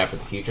game right after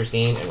the Futures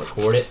game and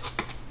record it.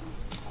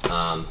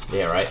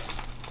 Yeah, right.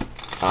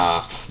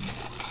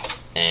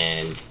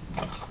 And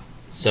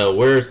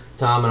so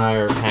Tom and I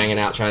are hanging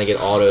out trying to get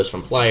autos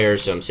from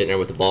players. So I'm sitting there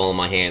with the ball in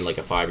my hand like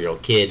a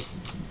 5-year-old kid.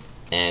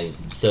 And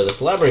so the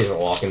celebrities are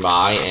walking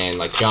by, and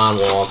like John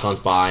Wall comes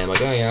by. And I'm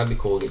like, oh yeah, it'd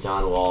be cool to get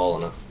John Wall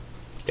and a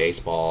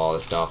baseball, all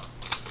this stuff.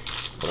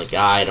 But the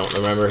guy, I don't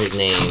remember his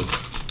name,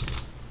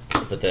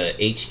 but the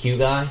HQ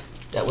guy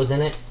that was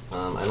in it,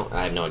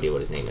 I have no idea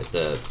what his name is.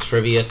 The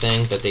trivia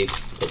thing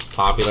that's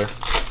popular.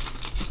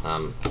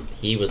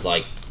 He was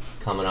like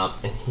coming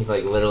up, and he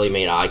like literally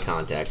made eye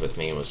contact with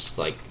me and was just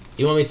like,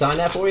 "You want me to sign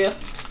that for you?"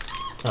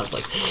 I was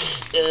like,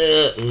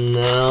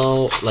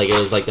 no. Like, it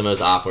was like the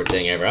most awkward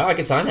thing ever. Oh, I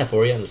can sign that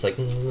for you. I'm just like,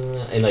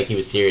 and like he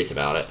was serious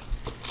about it.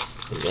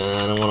 Like,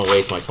 I don't want to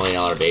waste my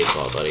 $20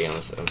 baseball, buddy. I'm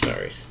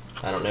sorry.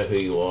 I don't know who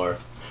you are.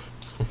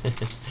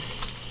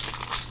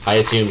 I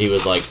assumed he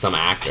was like some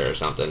actor or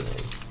something.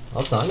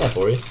 I'll sign that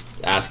for you.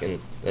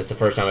 Asking. That's the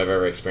first time I've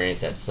ever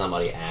experienced that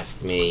somebody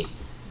asked me.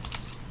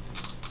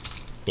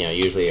 You know,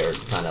 usually are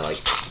kind of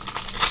like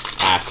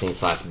asking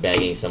 /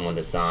 begging someone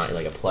to sign,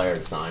 like a player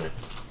to sign it.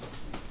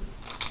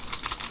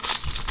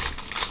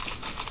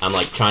 I'm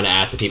like trying to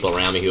ask the people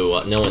around me who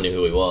no one knew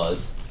who he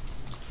was.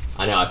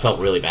 I know, I felt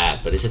really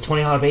bad, but it's a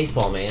 $20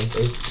 baseball, man.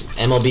 Those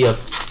MLB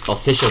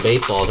official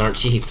baseballs aren't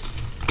cheap.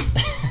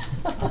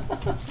 I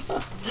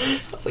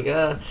was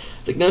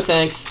like, no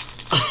thanks.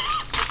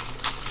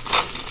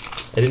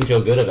 I didn't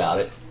feel good about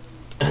it.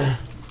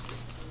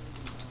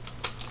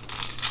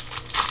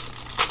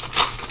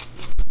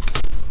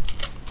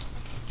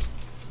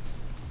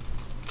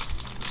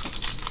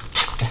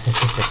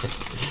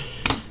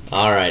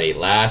 Alrighty,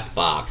 last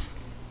box.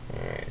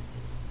 Alright.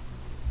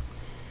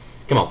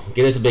 Come on,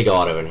 get us a big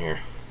auto in here.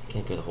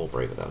 Can't go the whole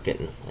break without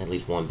getting at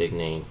least one big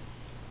name.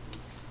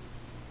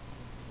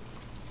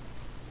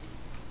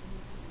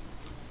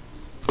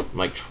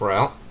 Mike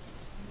Trout.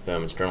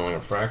 Bowman Sterling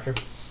Refractor.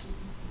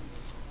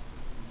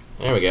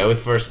 There we go. We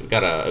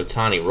got a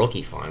Ohtani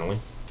rookie finally.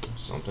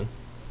 Something.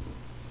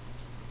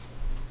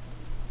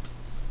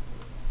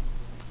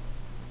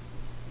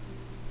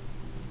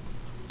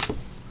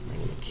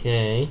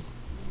 Okay.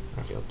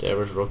 Rafael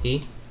Devers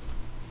rookie.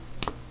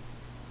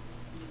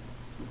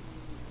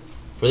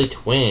 For the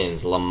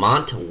Twins,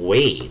 Lamont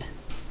Wade.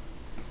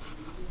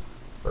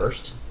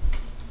 First.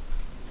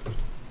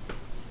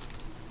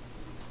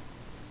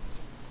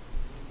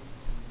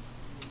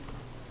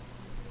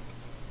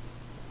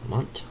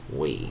 Lamont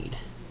Wade.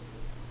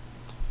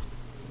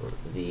 For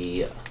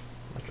the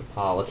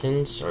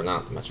Metropolitans, or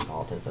not the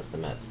Metropolitans, that's the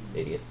Mets.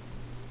 Idiot.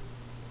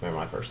 Remember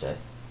my first day.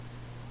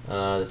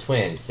 The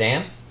Twins,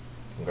 Sam.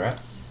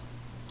 Congrats.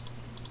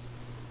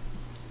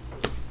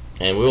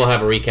 And we will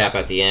have a recap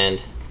at the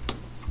end.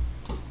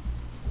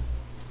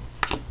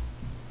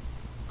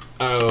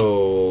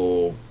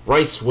 Oh,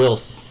 Bryce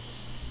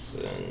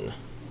Wilson.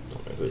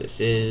 Don't know who this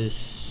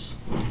is.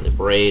 The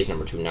Braves,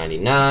 number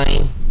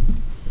 299.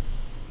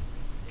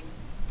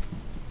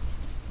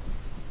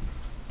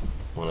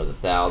 One of the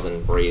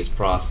 1,000 Braves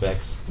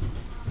prospects.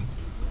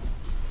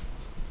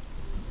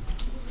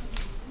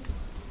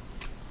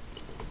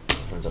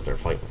 Friends up there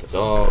fighting with the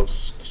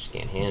dogs. She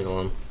can't handle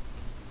them.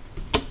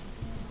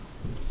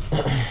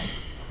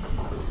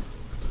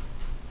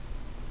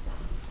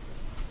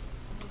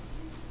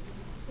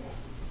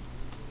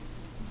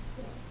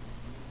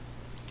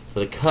 For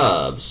the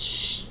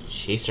Cubs,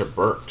 Charcer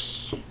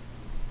Burks.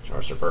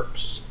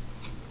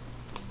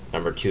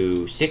 Number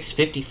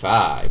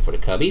 655 for the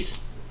Cubbies.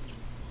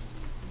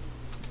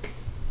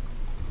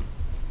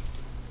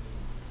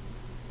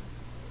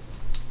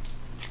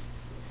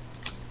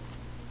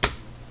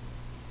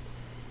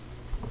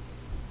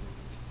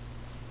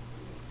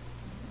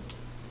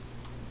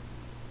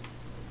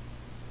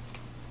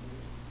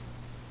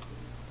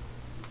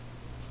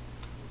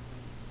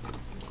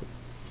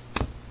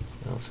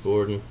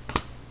 Gordon.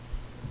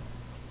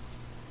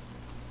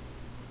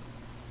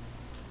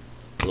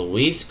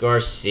 Luis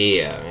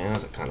Garcia. Man,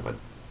 that's a kind of a...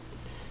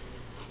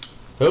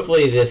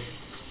 Hopefully this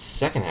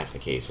second half of the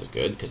case is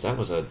good, because that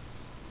was a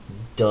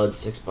dud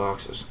 6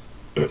 boxes.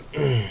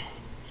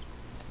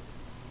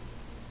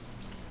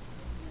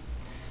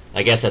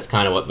 I guess that's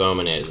kind of what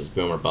Bowman is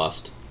boom or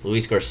bust.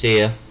 Luis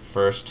Garcia,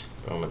 first.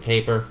 Bowman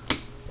paper.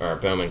 Or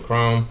Bowman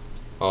chrome.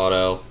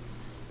 Auto.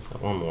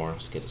 Got one more.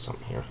 Let's get to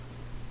something here.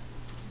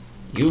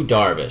 Yu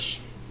Darvish.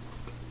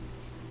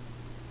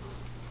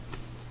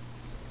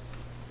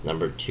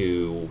 Number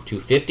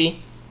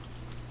 250.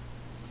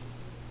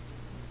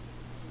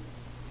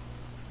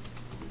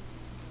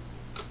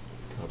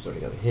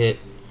 got a hit.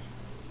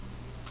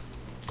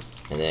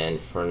 And then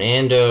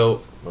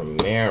Fernando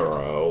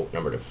Romero,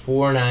 number to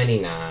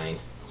 499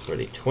 for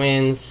the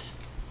Twins.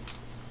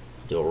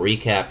 Do a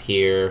recap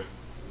here.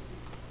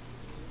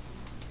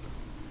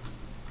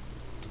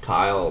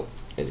 Kyle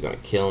is gonna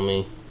kill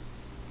me.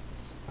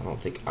 I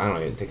don't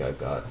even think I've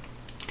got.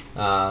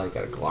 I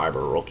got a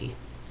Gleiber rookie.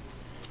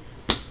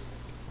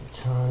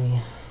 Tommy.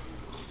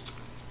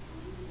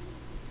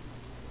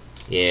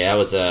 Yeah, that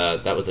was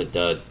a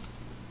dud.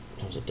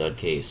 That was a dud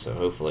case. So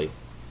hopefully.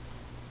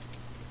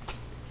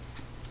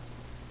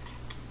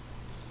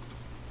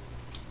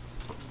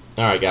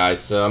 All right,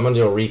 guys. So I'm gonna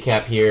do a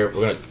recap here.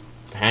 We're gonna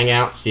hang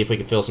out, see if we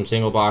can fill some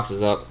single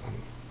boxes up.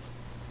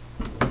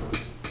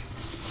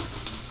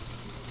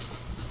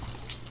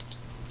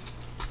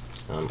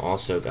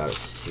 Also got to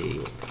see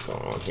what's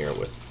going on here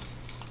with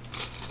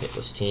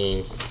hitless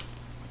teams.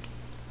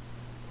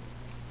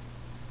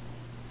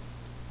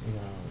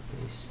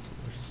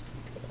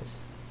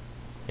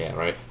 Yeah,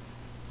 right.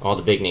 All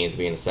the big names will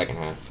be in the second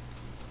half.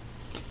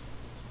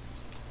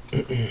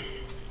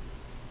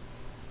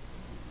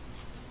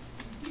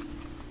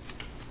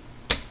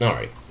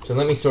 Alright, so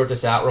let me sort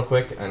this out real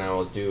quick, and I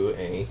will do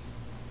a...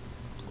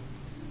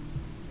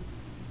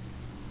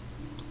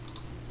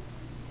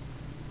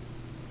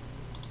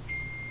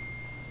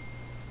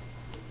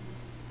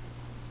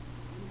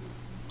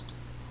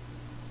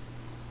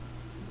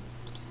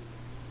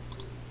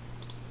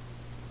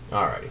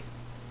 Alrighty.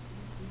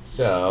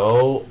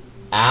 So,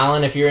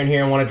 Alan, if you're in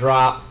here and want to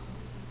drop,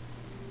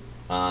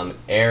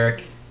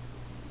 Eric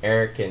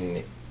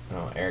and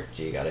Eric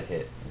G got a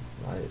hit.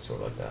 Why did it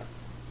sort of like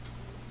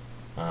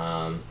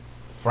that?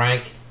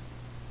 Frank.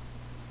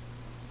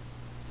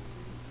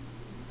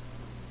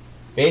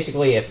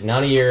 Basically, if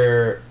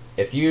your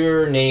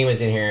name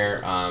is in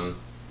here,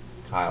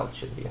 Kyle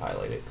should be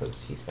highlighted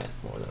because he spent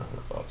more than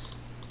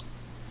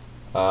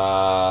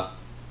 $100.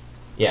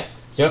 Yeah.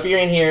 So if you're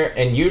in here,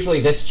 and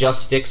usually this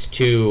just sticks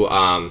to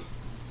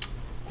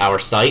our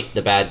site,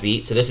 the bad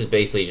beat. So this is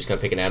basically just going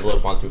to pick an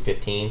envelope 1 through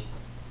 15.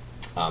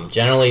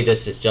 Generally,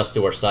 this is just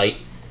to our site,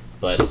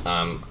 but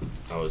I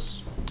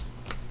was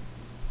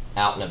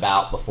out and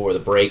about before the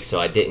break, so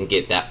I didn't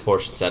get that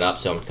portion set up.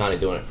 So I'm kind of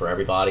doing it for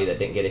everybody that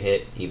didn't get a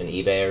hit, even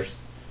eBayers.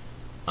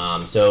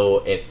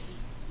 So if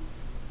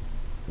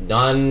you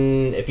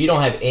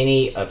don't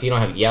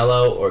have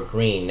yellow or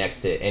green next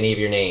to any of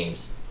your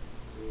names,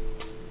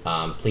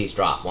 please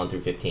drop 1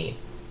 through 15.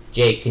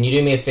 Jake, can you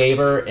do me a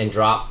favor and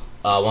drop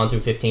 1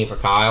 through 15 for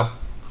Kyle?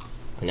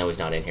 I know he's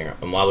not in here.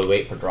 And while we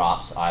wait for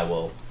drops, I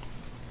will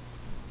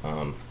do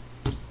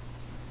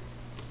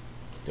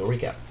a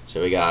recap.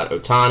 So we got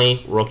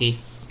Ohtani, rookie.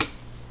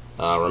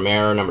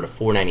 Romero, number to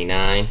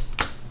 499.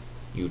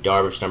 Yu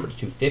Darvish, number to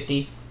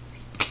 250.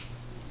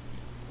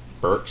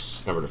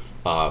 Burks, number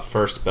to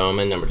first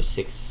Bowman, number to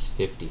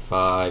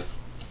 655.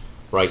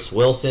 Bryce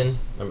Wilson,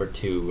 number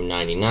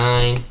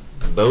 299.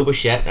 Bo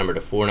Bichette, number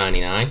to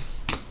 499.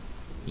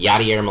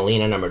 Yadier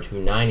Molina, number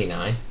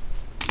 299.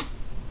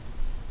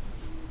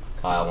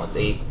 Kyle wants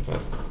 8. Okay.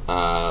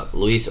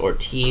 Luis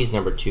Ortiz,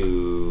 number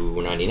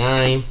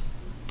 299.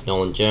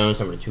 Nolan Jones,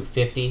 number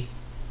 250.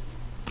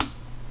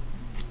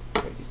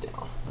 Write these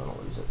down. I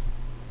don't lose it.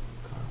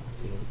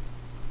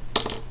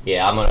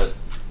 Yeah, I'm gonna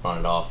run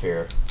it off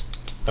here.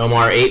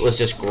 Omar, 8 was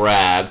just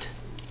grabbed.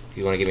 If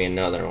you want to give me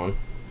another one.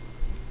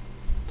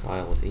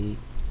 Kyle with 8.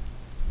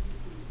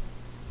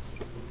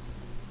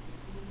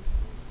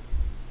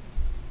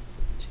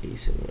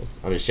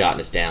 I'm just jotting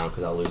this down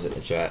because I'll lose it in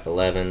the chat.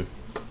 11.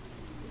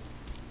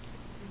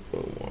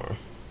 One more.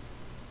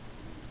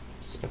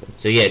 7.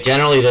 So yeah,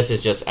 generally this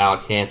is just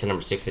Alec Hansen,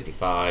 number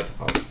 655.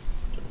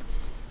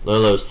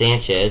 Lolo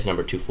Sanchez,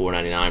 number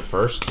 499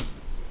 first.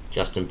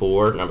 Justin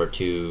Board, number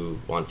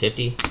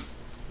 150.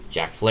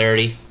 Jack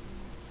Flaherty,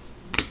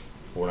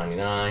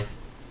 499.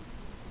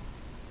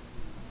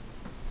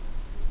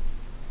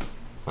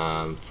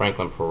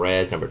 Franklin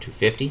Perez, number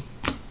 250.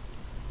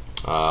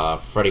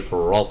 Freddie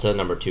Peralta,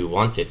 number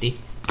 150.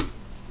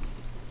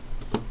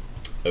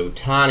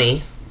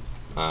 Ohtani,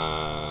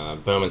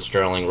 Bowman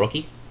Sterling,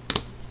 rookie.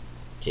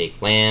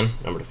 Jake Lamb,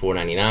 number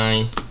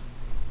 499.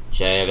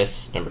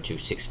 Chavis, number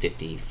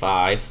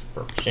 655.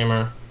 Purple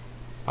Shimmer.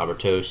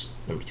 Albertos,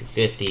 number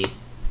 250.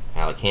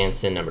 Alec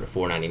Hansen, number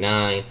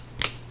 499.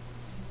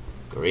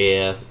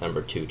 Gurria,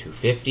 number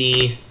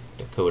 250.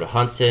 Dakota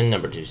Hudson,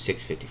 number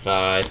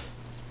 655.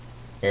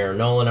 Aaron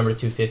Nola, number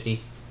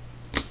 250.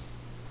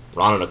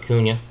 Ronald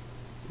Acuna,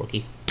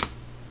 rookie.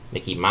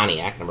 Mickey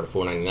Moniak, number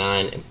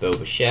 499, and Bo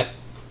Bichette,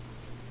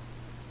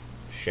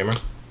 Shimmer.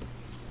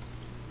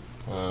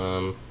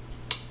 Our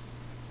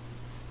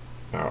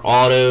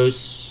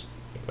autos,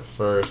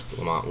 first,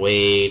 Lamont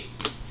Wade,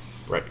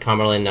 Brett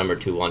Cumberland, number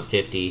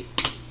 150,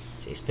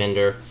 Chase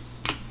Pinder,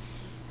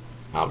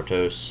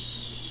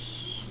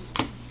 Albertos,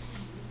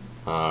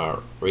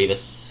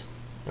 Rivas,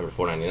 number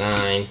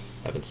 499,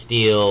 Evan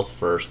Steele,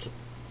 first,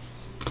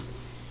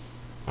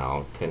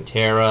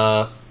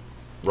 Alcantara,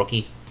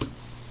 rookie.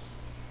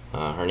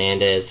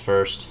 Hernandez,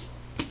 first.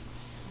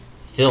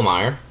 Phil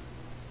Meyer,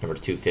 number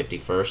 250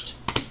 first.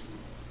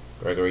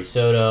 Gregory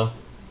Soto,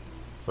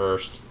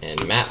 first,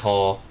 and Matt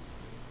Hall,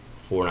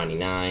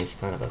 $4.99. It's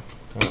kind of a,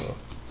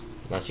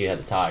 unless you had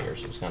the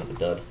Tigers, it was kind of a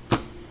dud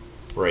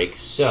break.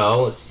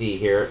 So let's see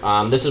here.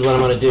 This is what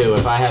I'm going to do.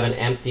 If I have an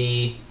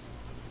empty,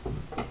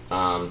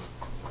 I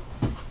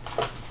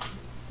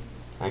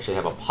actually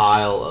have a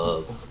pile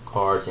of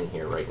cards in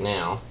here right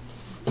now.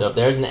 So if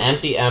there's an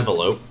empty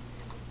envelope,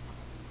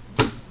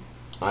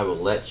 I will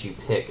let you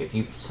pick. If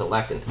you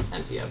select an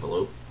empty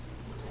envelope,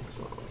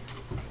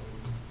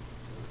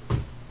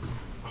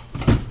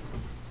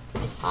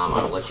 I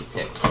will let you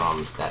pick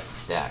from that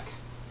stack.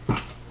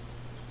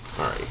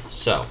 Alright,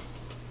 so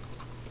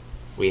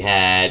we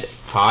had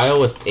Kyle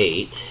with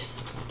 8.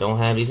 I don't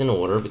have these in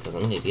order because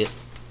I'm an idiot.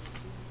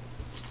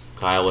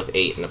 Kyle with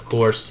 8, and of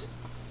course,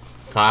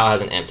 Kyle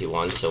has an empty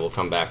one, so we'll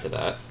come back to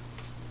that.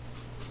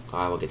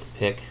 Kyle will get the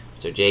pick.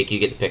 So Jake, you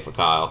get the pick for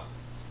Kyle.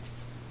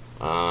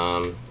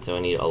 So I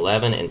need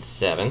 11 and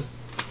 7.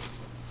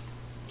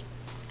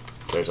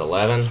 There's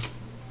 11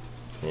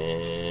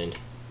 and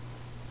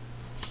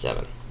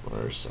 7.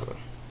 Where's 7?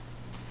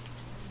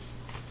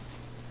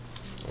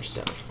 There's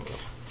 7. Okay.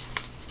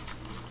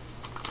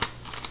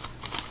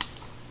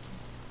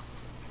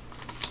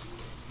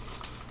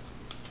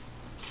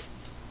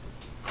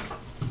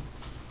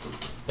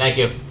 Thank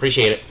you.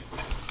 Appreciate it.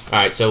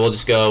 Alright, so we'll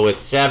just go with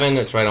 7.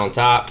 It's right on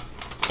top.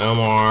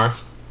 Omar.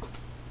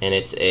 And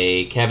it's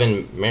a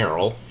Kevin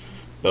Merrill,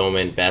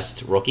 Bowman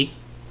Best Rookie.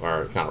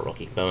 Or it's not a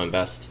rookie. Bowman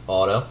Best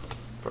Auto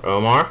for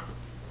Omar.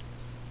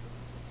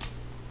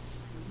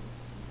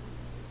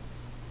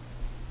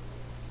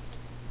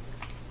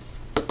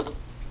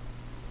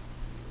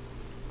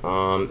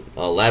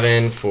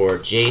 11 for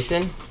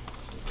Jason.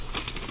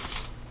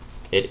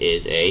 It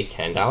is a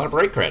 $10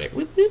 break credit.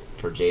 Whoop, whoop,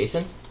 for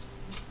Jason.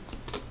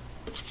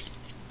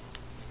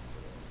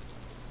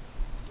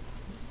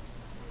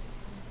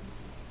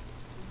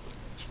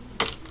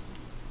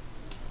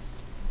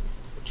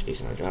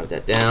 Jason, I jotted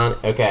that down.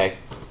 Okay.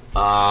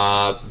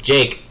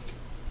 Jake.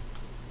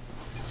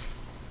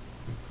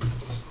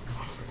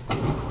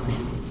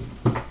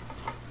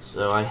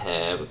 So I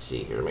have, let's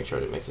see here, make sure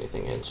I didn't mix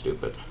anything in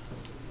stupid.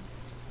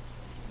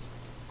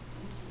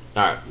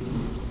 Alright.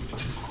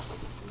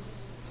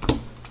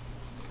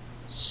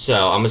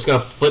 So I'm just going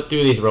to flip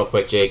through these real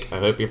quick, Jake. I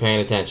hope you're paying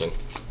attention.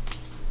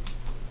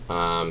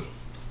 I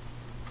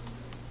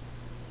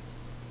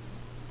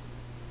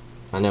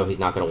know he's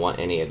not going to want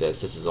any of this.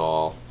 This is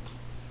all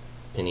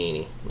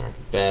Panini.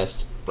 American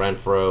Best,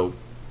 Renfro,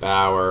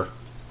 Bauer.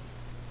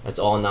 That's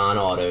all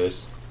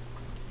non-autos.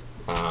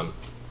 And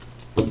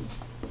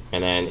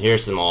then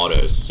here's some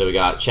autos. So we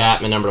got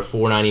Chapman, number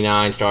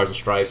 499, Stars and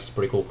Stripes.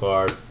 Pretty cool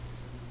card.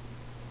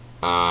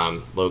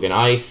 Logan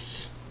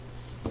Ice.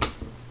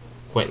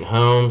 Quentin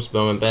Holmes,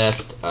 Bowman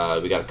Best.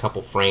 We got a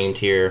couple framed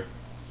here.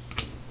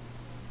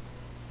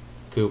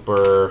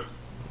 Cooper.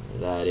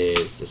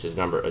 This is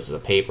a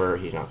paper.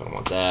 He's not going to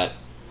want that.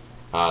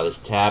 This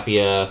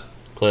Tapia,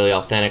 clearly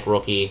authentic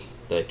rookie.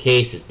 The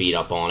case is beat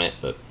up on it,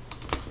 but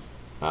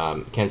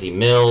Kenzie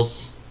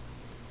Mills.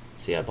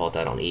 See, I bought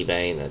that on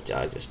eBay, and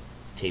I just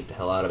taped the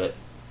hell out of it.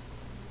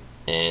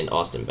 And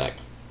Austin Beck.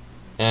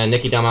 And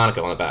Nicky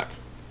Delmonico on the back.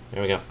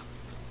 There we go.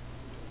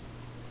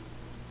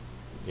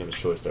 You have a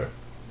choice there.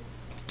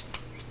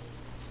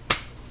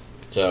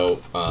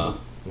 So, so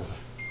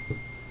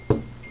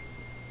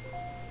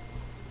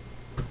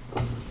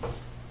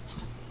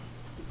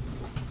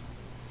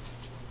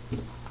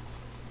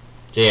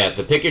yeah,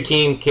 the pick your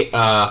team, Jake,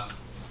 I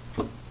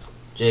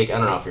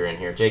don't know if you're in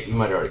here. Jake, you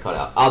might have already cut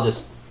out.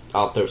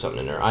 I'll throw something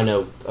in there. I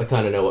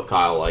kind of know what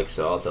Kyle likes,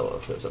 so I'll throw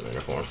something in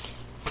there for him.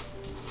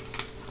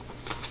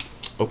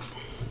 Oh,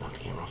 knocked the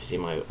camera off. You see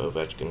my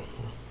Ovechkin.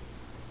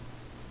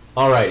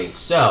 Alrighty,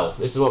 so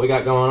this is what we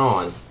got going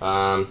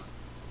on.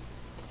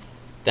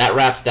 That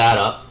wraps that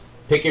up.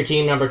 Pick your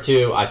team number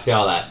 2. I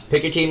saw that.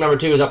 Pick your team number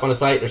 2 is up on the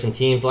site. There's some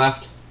teams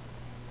left.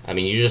 I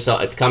mean, you just saw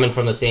it's coming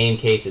from the same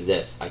case as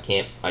this. I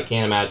can't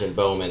imagine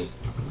Bowman.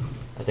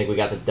 I think we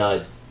got the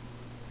dud.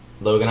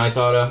 Logan Ice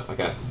auto.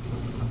 Okay.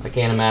 I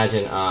can't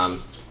imagine.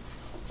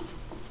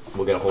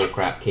 We'll get a whole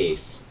crap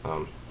case.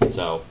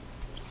 So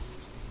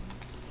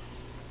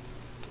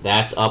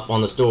that's up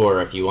on the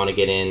store if you want to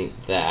get in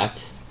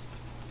that.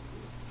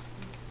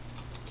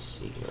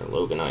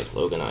 Logan Ice.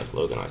 There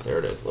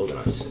it is. Logan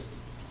Ice.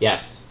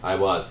 Yes, I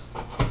was.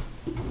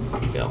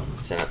 There you go.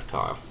 Send that to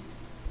Kyle.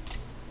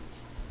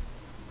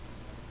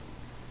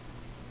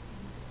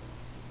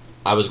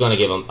 I was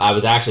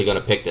actually going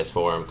to pick this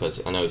for him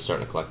because I know he's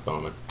starting to collect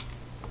Bowman.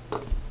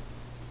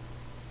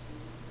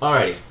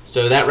 Alrighty.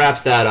 So that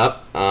wraps that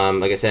up.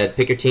 Like I said,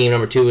 pick your team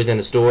number 2 is in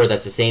the store.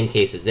 That's the same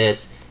case as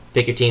this.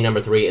 Pick your team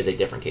number 3 is a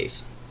different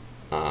case.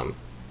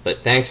 But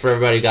thanks for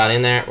everybody who got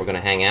in there. We're going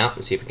to hang out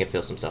and see if we can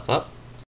fill some stuff up.